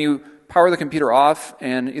 And when you power the computer off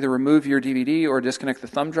and either remove your DVD or disconnect the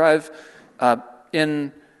thumb drive,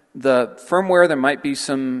 in the firmware there might be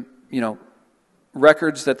some,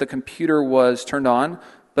 records that the computer was turned on,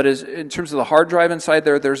 but in terms of the hard drive inside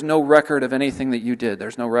there's no record of anything that you did.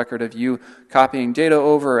 There's no record of you copying data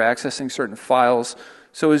over or accessing certain files.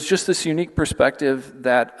 So it's just this unique perspective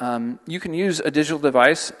that you can use a digital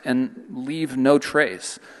device and leave no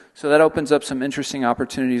trace. So that opens up some interesting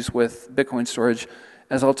opportunities with Bitcoin storage,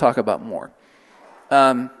 as I'll talk about more.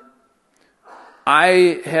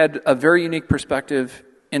 I had a very unique perspective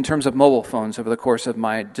in terms of mobile phones over the course of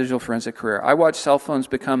my digital forensic career. I watched cell phones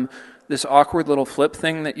become this awkward little flip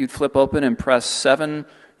thing that you'd flip open and press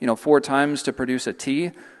 4 times to produce a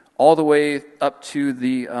T, all the way up to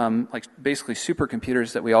the basically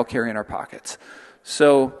supercomputers that we all carry in our pockets.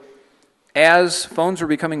 So as phones were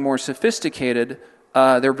becoming more sophisticated,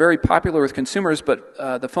 they're very popular with consumers,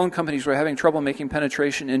 but the phone companies were having trouble making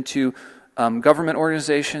penetration into government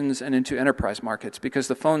organizations and into enterprise markets because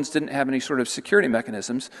the phones didn't have any sort of security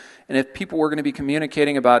mechanisms. And if people were going to be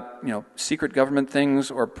communicating about secret government things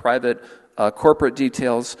or private corporate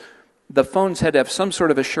details, the phones had to have some sort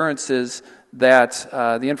of assurances that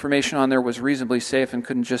the information on there was reasonably safe and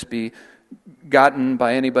couldn't just be gotten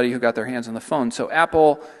by anybody who got their hands on the phone. So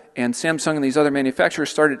Apple and Samsung and these other manufacturers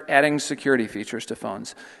started adding security features to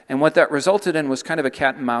phones. And what that resulted in was kind of a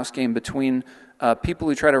cat and mouse game between people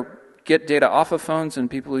who try to get data off of phones and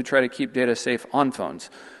people who try to keep data safe on phones.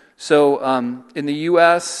 So in the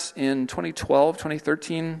US in 2012,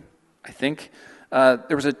 2013, I think, there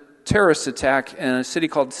was a terrorist attack in a city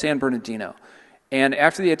called San Bernardino. And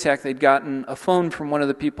after the attack, they'd gotten a phone from one of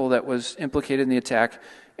the people that was implicated in the attack,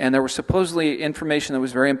 and there was supposedly information that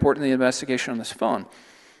was very important in the investigation on this phone.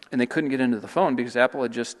 And they couldn't get into the phone because Apple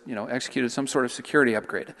had just, executed some sort of security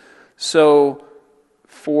upgrade. So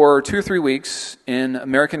for 2 or 3 weeks in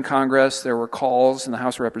American Congress, there were calls in the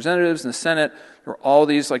House of Representatives and the Senate. There were all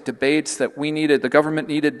these debates that the government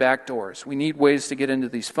needed backdoors. We need ways to get into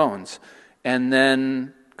these phones. And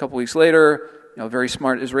then a couple weeks later, a very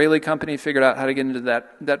smart Israeli company figured out how to get into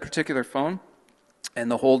that particular phone, and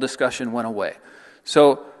the whole discussion went away.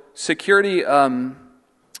 So security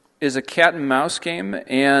is a cat and mouse game,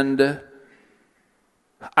 and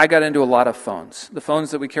I got into a lot of phones. The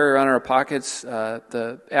phones that we carry around in our pockets,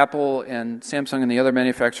 the Apple and Samsung and the other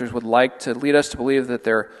manufacturers would like to lead us to believe that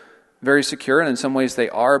they're very secure, and in some ways they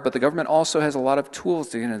are, but the government also has a lot of tools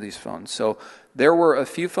to get into these phones. So there were a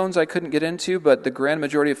few phones I couldn't get into, but the grand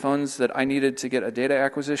majority of phones that I needed to get a data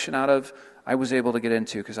acquisition out of, I was able to get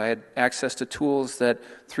into because I had access to tools that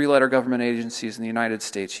 3-letter government agencies in the United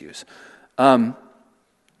States use.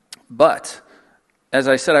 But as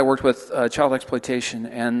I said, I worked with child exploitation,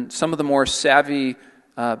 and some of the more savvy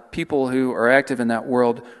people who are active in that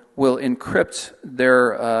world will encrypt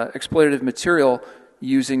their exploitative material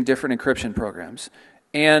using different encryption programs.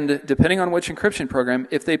 And depending on which encryption program,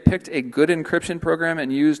 if they picked a good encryption program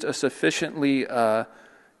and used a sufficiently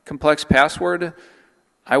complex password,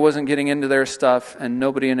 I wasn't getting into their stuff, and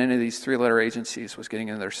nobody in any of these 3-letter agencies was getting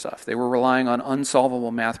into their stuff. They were relying on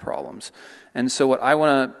unsolvable math problems. And so what I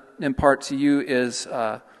want to impart to you is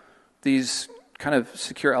these kind of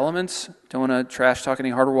secure elements. Don't want to trash talk any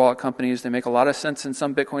hardware wallet companies. They make a lot of sense in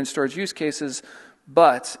some Bitcoin storage use cases,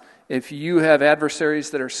 but if you have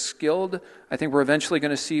adversaries that are skilled, I think we're eventually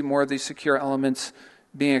going to see more of these secure elements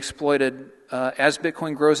being exploited as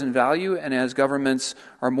Bitcoin grows in value and as governments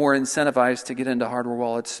are more incentivized to get into hardware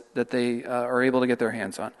wallets that they are able to get their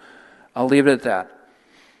hands on. I'll leave it at that.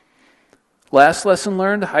 Last lesson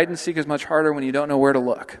learned, hide and seek is much harder when you don't know where to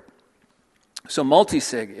look. So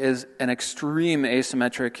multi-sig is an extreme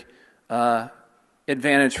asymmetric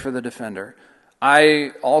advantage for the defender.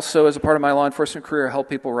 I also, as a part of my law enforcement career, help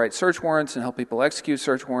people write search warrants and help people execute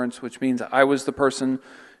search warrants, which means I was the person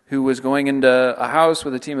who was going into a house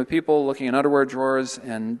with a team of people, looking in underwear drawers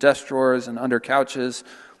and desk drawers and under couches,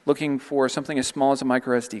 looking for something as small as a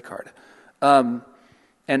micro SD card.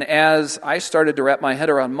 And as I started to wrap my head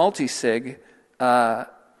around multi-sig,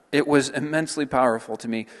 it was immensely powerful to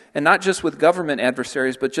me. And not just with government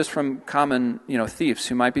adversaries, but just from common thieves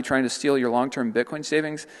who might be trying to steal your long-term Bitcoin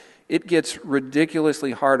savings. It gets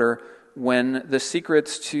ridiculously harder when the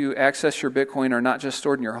secrets to access your Bitcoin are not just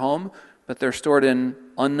stored in your home, but they're stored in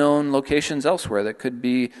unknown locations elsewhere that could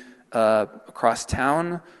be across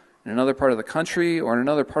town, in another part of the country, or in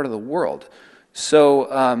another part of the world.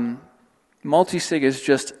 So multi-sig is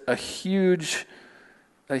just a huge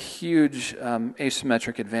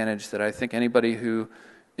asymmetric advantage that I think anybody who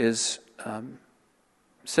is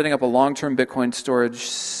setting up a long-term Bitcoin storage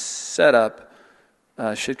setup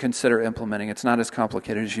should consider implementing. It's not as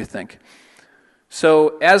complicated as you think.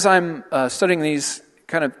 So as I'm studying these,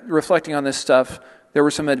 kind of reflecting on this stuff, there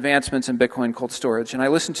were some advancements in Bitcoin cold storage. And I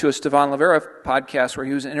listened to a Stefan Livera podcast where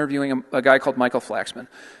he was interviewing a guy called Michael Flaxman.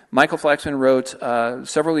 Michael Flaxman wrote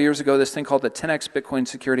several years ago this thing called the 10x Bitcoin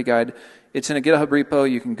Security Guide. It's in a GitHub repo.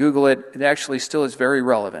 You can Google it. It actually still is very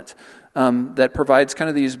relevant. That provides kind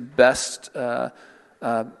of these best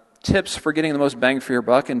tips for getting the most bang for your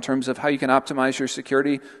buck in terms of how you can optimize your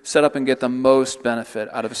security, set up and get the most benefit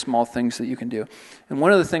out of small things that you can do. And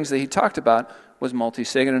one of the things that he talked about was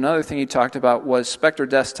multi-sig, and another thing he talked about was Spectre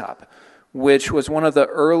Desktop, which was one of the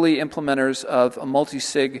early implementers of a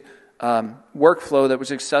multi-sig workflow that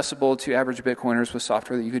was accessible to average Bitcoiners with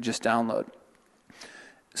software that you could just download.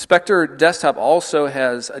 Spectre Desktop also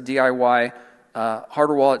has a DIY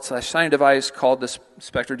hardware wallet / signing device called the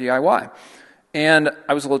Spectre DIY. And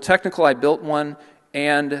I was a little technical. I built one,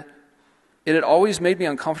 and it had always made me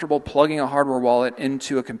uncomfortable plugging a hardware wallet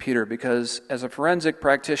into a computer because as a forensic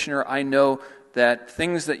practitioner, I know that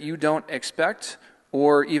things that you don't expect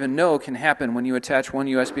or even know can happen when you attach one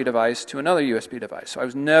USB device to another USB device. So I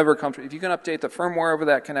was never comfortable. If you can update the firmware over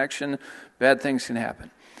that connection, bad things can happen.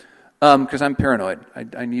 Because I'm paranoid.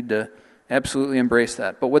 I need to absolutely embrace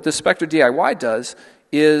that. But what the Spectre DIY does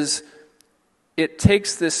is it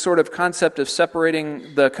takes this sort of concept of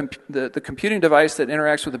separating the computing device that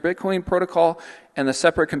interacts with the Bitcoin protocol and the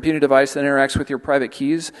separate computing device that interacts with your private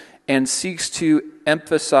keys and seeks to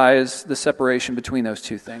emphasize the separation between those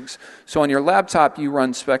two things. So on your laptop, you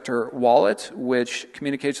run Spectre Wallet, which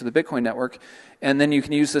communicates with the Bitcoin network, and then you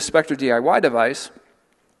can use the Spectre DIY device,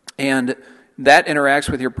 and that interacts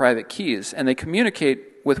with your private keys, and they communicate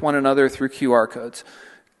with one another through QR codes.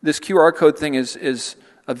 This QR code thing is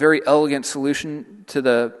a very elegant solution to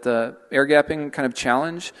the air gapping kind of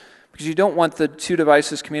challenge, because you don't want the two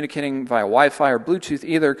devices communicating via Wi-Fi or Bluetooth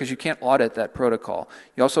either, because you can't audit that protocol.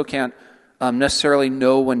 You also can't necessarily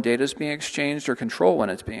know when data is being exchanged or control when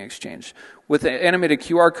it's being exchanged. With the animated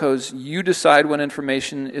QR codes, you decide when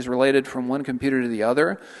information is related from one computer to the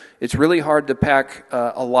other. It's really hard to pack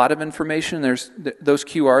a lot of information. There's those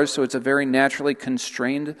QRs, so it's a very naturally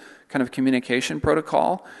constrained kind of communication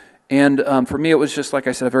protocol. And for me, it was just, like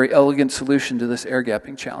I said, a very elegant solution to this air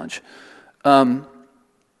gapping challenge.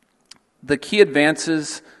 The key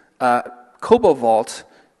advances, CoboVault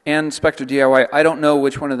and Spectre DIY, I don't know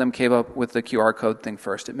which one of them came up with the QR code thing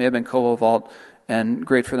first. It may have been CoboVault, and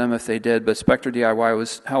great for them if they did, but Spectre DIY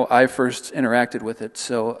was how I first interacted with it.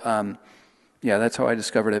 So yeah, that's how I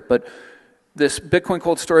discovered it. But this Bitcoin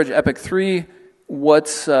Cold Storage Epic 3,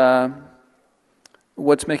 what's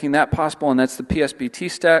making that possible? And that's the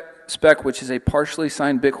PSBT spec, which is a partially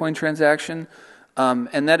signed Bitcoin transaction.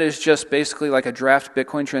 And that is just basically like a draft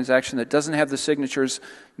Bitcoin transaction that doesn't have the signatures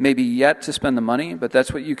maybe yet to spend the money, but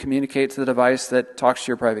that's what you communicate to the device that talks to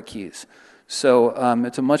your private keys. So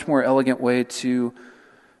it's a much more elegant way to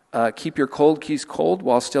keep your cold keys cold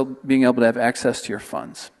while still being able to have access to your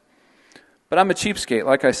funds. But I'm a cheapskate,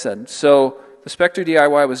 like I said. So the Spectre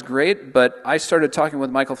DIY was great, but I started talking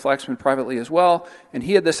with Michael Flaxman privately as well, and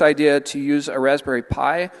he had this idea to use a Raspberry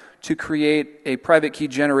Pi to create a private key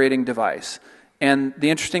generating device. And the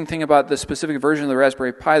interesting thing about the specific version of the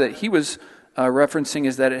Raspberry Pi that he was referencing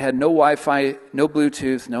is that it had no Wi-Fi, no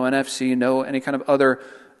Bluetooth, no NFC, no any kind of other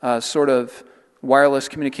sort of wireless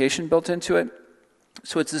communication built into it.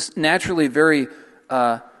 So it's this naturally very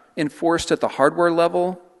enforced at the hardware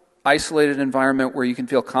level, isolated environment where you can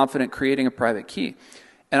feel confident creating a private key.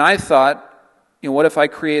 And I thought, what if I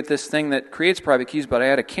create this thing that creates private keys, but I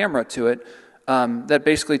add a camera to it that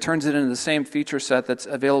basically turns it into the same feature set that's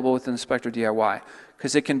available within the Spectre DIY,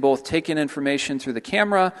 because it can both take in information through the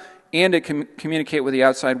camera and it can communicate with the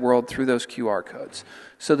outside world through those QR codes.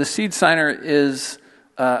 So the SeedSigner is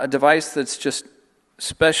a device that's just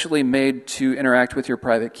specially made to interact with your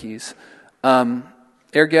private keys.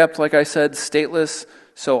 Air-gapped, like I said, stateless.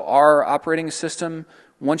 So our operating system,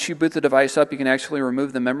 once you boot the device up, you can actually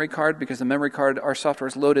remove the memory card, because the memory card, our software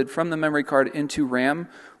is loaded from the memory card into RAM,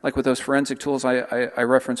 like with those forensic tools I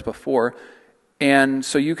referenced before. And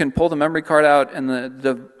so you can pull the memory card out and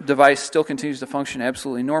the device still continues to function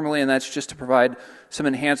absolutely normally, and that's just to provide some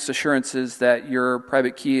enhanced assurances that your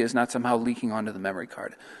private key is not somehow leaking onto the memory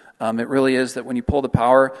card. It really is that when you pull the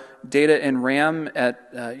power, data in RAM at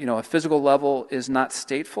a physical level is not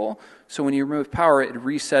stateful. So when you remove power, it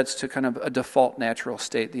resets to kind of a default natural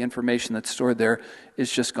state. The information that's stored there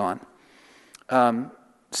is just gone.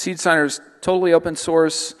 SeedSigner is totally open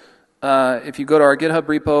source. If you go to our GitHub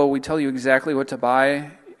repo, we tell you exactly what to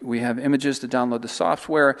buy. We have images to download the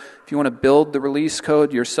software. If you want to build the release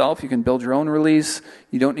code yourself, you can build your own release.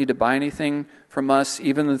 You don't need to buy anything from us.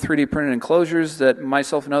 Even the 3D printed enclosures that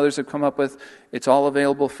myself and others have come up with, it's all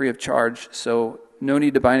available free of charge. So no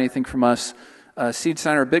need to buy anything from us.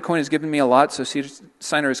 SeedSigner Bitcoin has given me a lot, so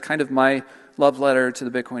SeedSigner is kind of my love letter to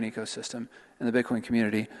the Bitcoin ecosystem and the Bitcoin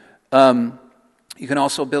community. You can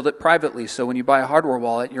also build it privately. So when you buy a hardware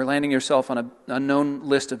wallet, you're landing yourself on an unknown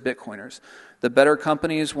list of Bitcoiners. The better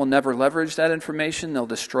companies will never leverage that information. They'll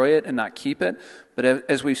destroy it and not keep it. But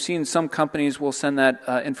as we've seen, some companies will send that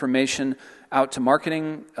information out to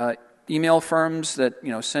marketing email firms that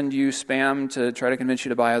send you spam to try to convince you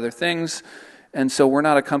to buy other things. And so we're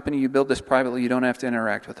not a company. You build this privately. You don't have to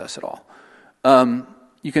interact with us at all.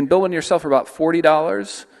 You can build one yourself for about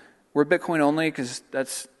 $40. We're Bitcoin only because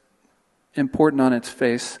that's important on its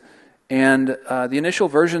face. And the initial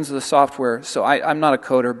versions of the software, so I'm not a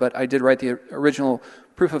coder, but I did write the original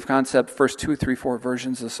proof of concept, first 2, 3, 4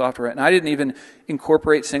 versions of the software. And I didn't even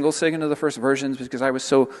incorporate single sig into the first versions because I was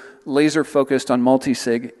so laser focused on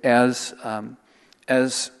multi-sig as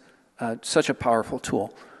such a powerful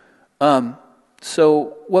tool.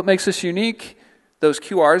 So what makes this unique? Those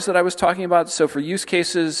QRs that I was talking about. So for use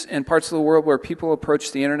cases in parts of the world where people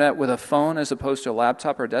approach the internet with a phone as opposed to a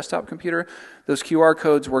laptop or a desktop computer, those QR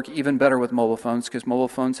codes work even better with mobile phones because mobile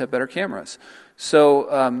phones have better cameras. So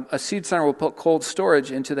a SeedSigner will put cold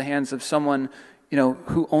storage into the hands of someone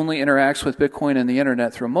who only interacts with Bitcoin and the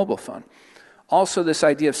internet through a mobile phone. Also, this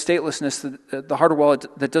idea of statelessness, the hardware wallet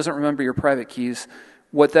that doesn't remember your private keys,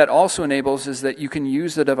 what that also enables is that you can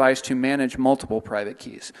use the device to manage multiple private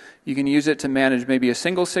keys. You can use it to manage maybe a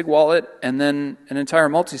single sig wallet and then an entire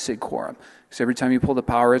multi-sig quorum. Because every time you pull the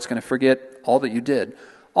power, it's going to forget all that you did.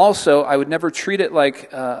 Also, I would never treat it like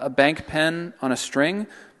a bank pen on a string,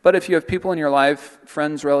 but if you have people in your life,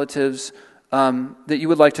 friends, relatives, that you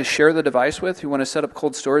would like to share the device with, who want to set up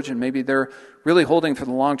cold storage, and maybe they're really holding for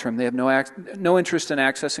the long term, they have no interest in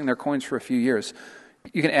accessing their coins for a few years,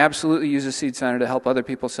 you can absolutely use a SeedSigner to help other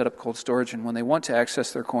people set up cold storage, and when they want to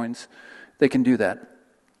access their coins, they can do that.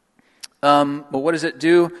 But what does it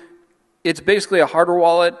do? It's basically a hardware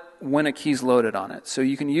wallet when a key's loaded on it. So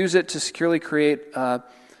you can use it to securely create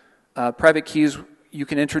private keys. You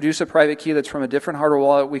can introduce a private key that's from a different hardware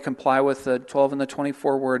wallet. We comply with the 12 and the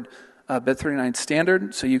 24-word bit39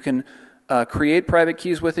 standard, so you can create private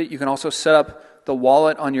keys with it. You can also set up the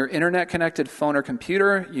wallet on your internet-connected phone or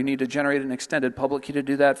computer. You need to generate an extended public key to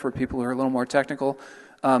do that for people who are a little more technical.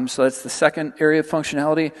 So that's the second area of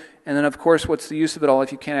functionality. And then, of course, what's the use of it all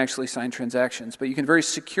if you can't actually sign transactions? But you can very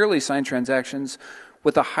securely sign transactions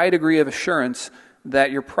with a high degree of assurance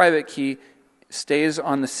that your private key stays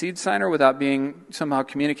on the SeedSigner without being somehow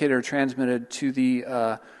communicated or transmitted to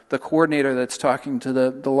the coordinator that's talking to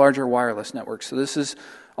the larger wireless network. So this is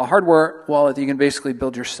a hardware wallet that you can basically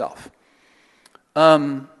build yourself.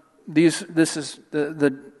 This is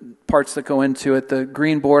the parts that go into it. The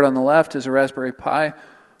green board on the left is a Raspberry Pi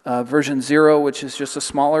version 0, which is just a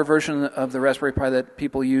smaller version of the Raspberry Pi that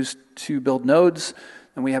people use to build nodes.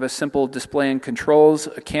 And we have a simple display and controls,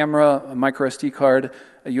 a camera, a micro SD card,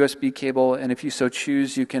 a USB cable, and if you so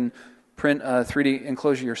choose, you can print a 3D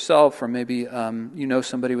enclosure yourself, or maybe you know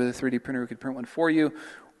somebody with a 3D printer who could print one for you,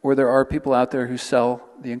 or there are people out there who sell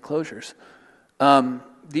the enclosures.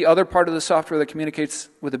 The other part of the software that communicates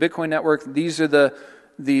with the Bitcoin network, these are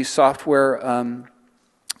the software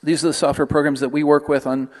programs that we work with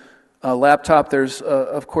on a laptop. There's,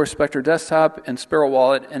 of course, Spectre Desktop and Sparrow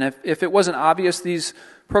Wallet. And if it wasn't obvious, these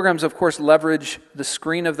programs, of course, leverage the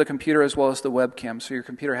screen of the computer as well as the webcam. So your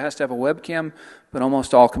computer has to have a webcam, but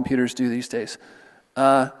almost all computers do these days.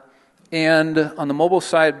 And on the mobile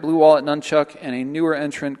side, Blue Wallet, Nunchuck, and a newer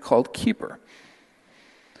entrant called Keeper.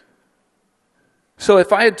 So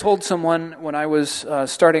if I had told someone when I was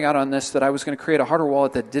starting out on this that I was going to create a hardware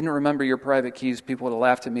wallet that didn't remember your private keys, people would have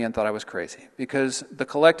laughed at me and thought I was crazy. Because the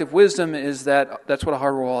collective wisdom is that that's what a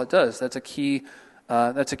hardware wallet does. That's a key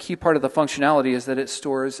part of the functionality, is that it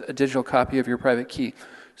stores a digital copy of your private key.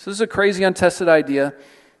 So this is a crazy, untested idea.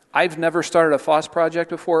 I've never started a FOSS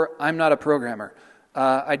project before. I'm not a programmer.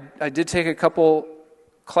 I did take a couple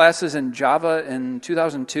classes in Java in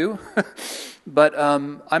 2002. But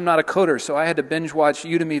I'm not a coder, so I had to binge watch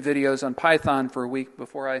Udemy videos on Python for a week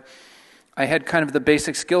before I had kind of the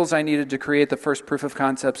basic skills I needed to create the first proof of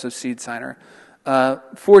concepts of SeedSigner.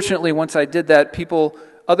 Fortunately, once I did that,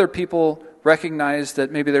 other people recognized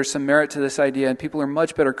that maybe there's some merit to this idea, and people who are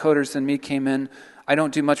much better coders than me came in. I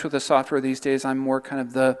don't do much with the software these days. I'm more kind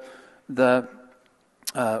of the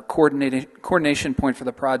coordination point for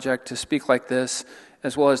the project to speak like this,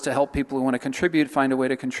 as well as to help people who want to contribute find a way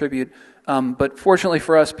to contribute. But fortunately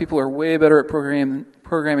for us, people who are way better at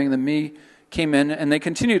programming than me came in, and they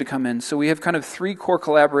continue to come in. So we have kind of 3 core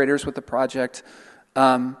collaborators with the project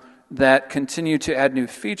that continue to add new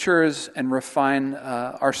features and refine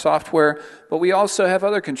our software. But we also have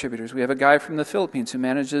other contributors. We have a guy from the Philippines who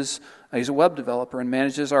manages, he's a web developer and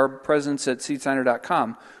manages our presence at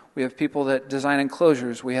SeedSigner.com. We have people that design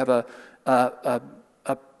enclosures. We have a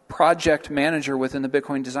project manager within the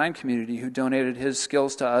Bitcoin design community who donated his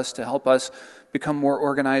skills to us to help us become more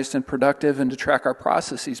organized and productive and to track our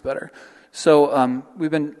processes better. So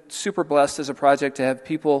we've been super blessed as a project to have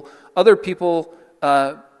other people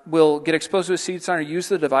will get exposed to a SeedSigner, use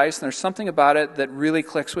the device, and there's something about it that really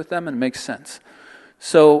clicks with them and makes sense.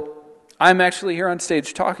 So I'm actually here on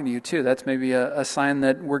stage talking to you too. That's maybe a sign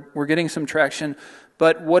that we're getting some traction.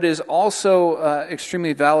 But what is also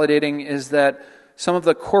extremely validating is that some of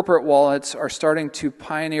the corporate wallets are starting to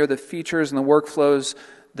pioneer the features and the workflows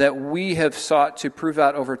that we have sought to prove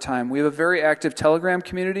out over time. We have a very active Telegram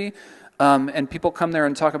community, and people come there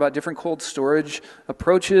and talk about different cold storage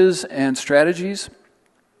approaches and strategies.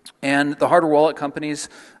 And the hardware wallet companies,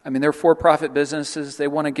 they're for-profit businesses. They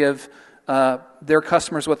want to give their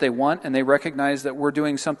customers what they want, and they recognize that we're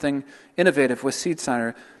doing something innovative with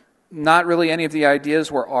SeedSigner. Not really any of the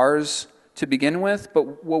ideas were ours to begin with,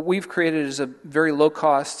 but what we've created is a very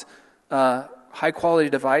low-cost, high-quality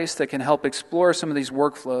device that can help explore some of these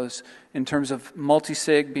workflows in terms of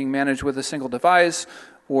multi-sig being managed with a single device,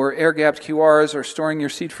 or air-gapped QRs, or storing your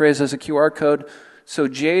seed phrase as a QR code. So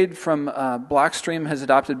Jade from Blockstream has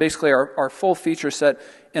adopted basically our full feature set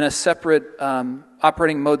in a separate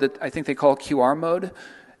operating mode that I think they call QR mode,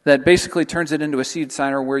 that basically turns it into a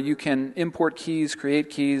SeedSigner where you can import keys, create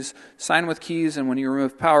keys, sign with keys, and when you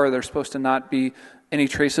remove power, they're supposed to not be any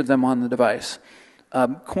trace of them on the device.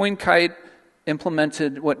 CoinKite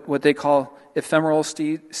implemented what they call ephemeral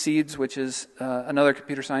seeds, which is another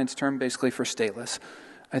computer science term basically for stateless.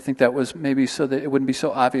 I think that was maybe so that it wouldn't be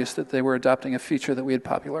so obvious that they were adopting a feature that we had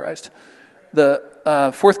popularized.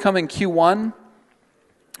 The forthcoming Q1,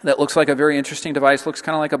 that looks like a very interesting device, looks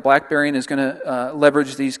kind of like a BlackBerry and is going to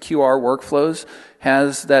leverage these QR workflows,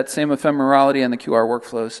 has that same ephemerality in the QR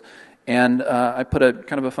workflows. And I put a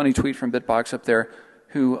kind of a funny tweet from Bitbox up there,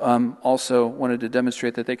 who also wanted to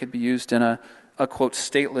demonstrate that they could be used in a quote,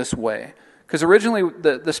 stateless way. Because originally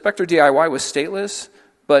the Spectre DIY was stateless,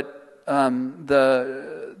 but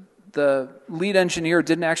the lead engineer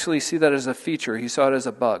didn't actually see that as a feature. He saw it as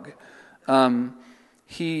a bug. I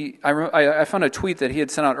found a tweet that he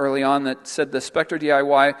had sent out early on that said the Spectre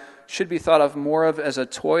DIY should be thought of more of as a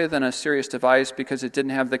toy than a serious device because it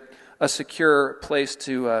didn't have a secure place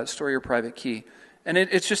to store your private key. And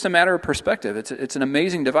it's just a matter of perspective. It's an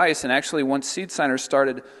amazing device, and actually once SeedSigner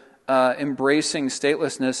started embracing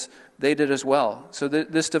statelessness, they did as well. So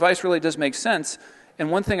this device really does make sense.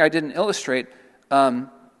 And one thing I didn't illustrate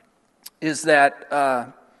is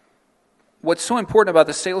that what's so important about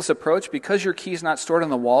the stateless approach, because your key is not stored in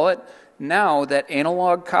the wallet, now that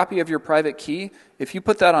analog copy of your private key, if you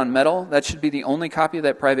put that on metal, that should be the only copy of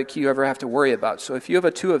that private key you ever have to worry about. So if you have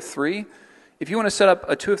a 2 of 3, if you want to set up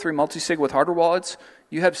a 2 of 3 multi-sig with hardware wallets,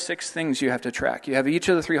 you have 6 things you have to track. You have each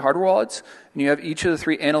of the 3 hardware wallets, and you have each of the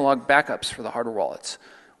 3 analog backups for the hardware wallets.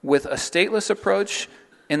 With a stateless approach,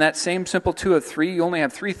 in that same simple 2 of 3, you only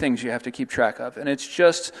have 3 things you have to keep track of, and it's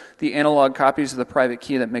just the analog copies of the private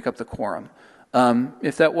key that make up the quorum.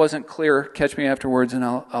 If that wasn't clear, catch me afterwards and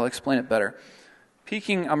I'll explain it better.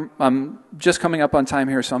 Peeking, I'm just coming up on time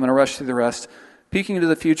here, so I'm going to rush through the rest. Peeking into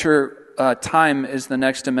the future, time is the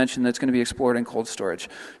next dimension that's going to be explored in cold storage.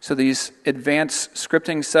 So these advanced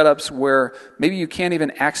scripting setups where maybe you can't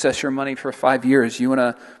even access your money for 5 years. You want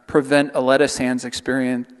to prevent a lettuce hands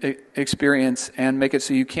experience and make it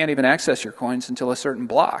so you can't even access your coins until a certain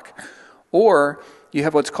block. Or you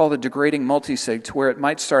have what's called a degrading multisig, to where it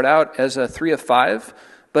might start out as a 3 of 5,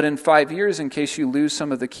 but in 5 years, in case you lose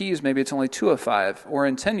some of the keys, maybe it's only 2 of 5. Or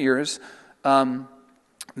in 10 years,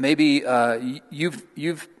 maybe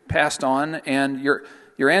you've passed on and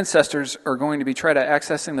your ancestors are going to be trying to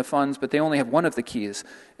accessing the funds, but they only have one of the keys.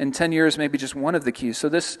 In 10 years, maybe just one of the keys. So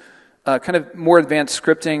this kind of more advanced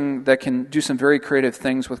scripting that can do some very creative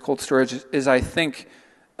things with cold storage is I think,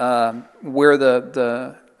 where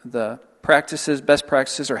the best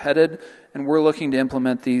practices are headed, and we're looking to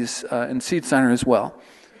implement these in SeedSigner as well.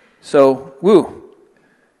 So,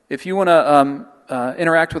 if you want to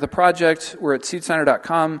interact with a project, we're at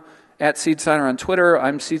seedsigner.com, at SeedSigner on Twitter.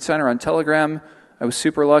 I'm SeedSigner on Telegram. I was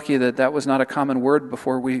super lucky that was not a common word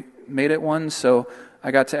before we made it one, so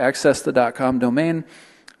I got to access the .com domain.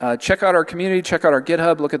 Check out our community, check out our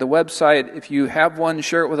GitHub, look at the website. If you have one,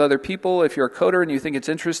 share it with other people. If you're a coder and you think it's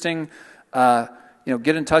interesting,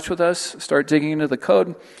 get in touch with us, start digging into the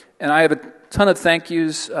code. And I have a ton of thank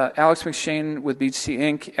yous. Alex McShane with BTC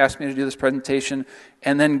Inc. asked me to do this presentation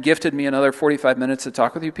and then gifted me another 45 minutes to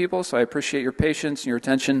talk with you people, so I appreciate your patience and your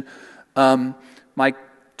attention. My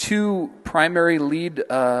 2 primary lead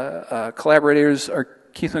collaborators are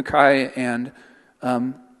Keith McKay and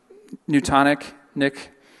Newtonic,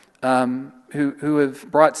 Nick, who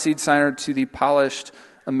have brought SeedSigner to the polished,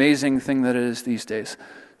 amazing thing that it is these days.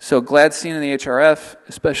 So Gladstein and the HRF,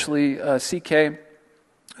 especially CK,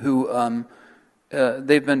 who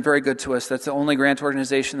they've been very good to us. That's the only grant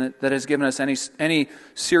organization that has given us any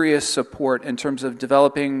serious support in terms of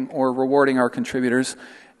developing or rewarding our contributors.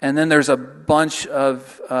 And then there's a bunch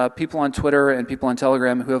of people on Twitter and people on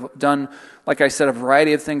Telegram who have done, like I said, a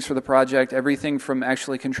variety of things for the project, everything from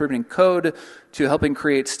actually contributing code to helping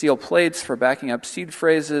create steel plates for backing up seed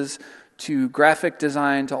phrases to graphic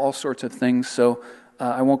design to all sorts of things. So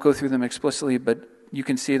I won't go through them explicitly, but you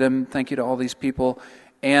can see them. Thank you to all these people.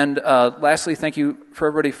 And lastly, thank you for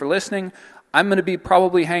everybody for listening. I'm going to be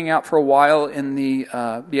probably hanging out for a while in the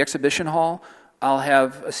exhibition hall. I'll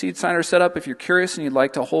have a SeedSigner set up if you're curious and you'd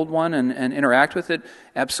like to hold one and interact with it.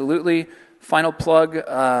 Absolutely. Final plug,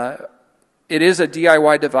 it is a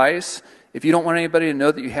DIY device. If you don't want anybody to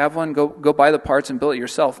know that you have one, go buy the parts and build it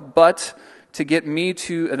yourself. But to get me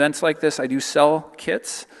to events like this, I do sell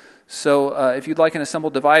kits. So if you'd like an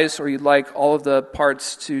assembled device or you'd like all of the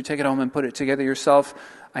parts to take it home and put it together yourself,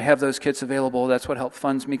 I have those kits available. That's what helps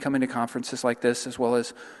funds me coming to conferences like this, as well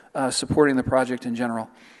as supporting the project in general.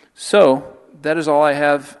 So that is all I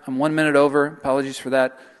have. I'm 1 minute over. Apologies for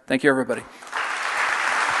that. Thank you, everybody.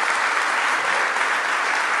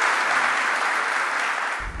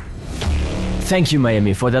 Thank you,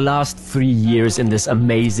 Miami, for the last 3 years in this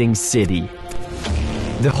amazing city.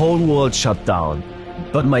 The whole world shut down,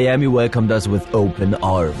 but Miami welcomed us with open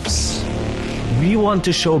arms. We want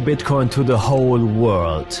to show Bitcoin to the whole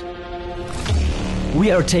world.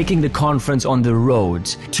 We are taking the conference on the road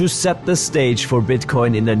to set the stage for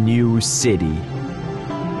Bitcoin in a new city.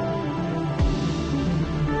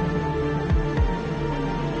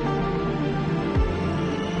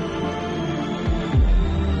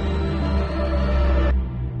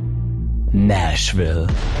 Nashville.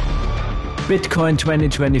 Bitcoin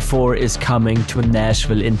 2024 is coming to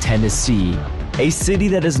Nashville in Tennessee, a city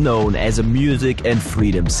that is known as a music and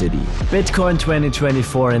freedom city. Bitcoin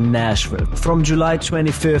 2024 in Nashville from July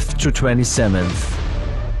 25th to 27th.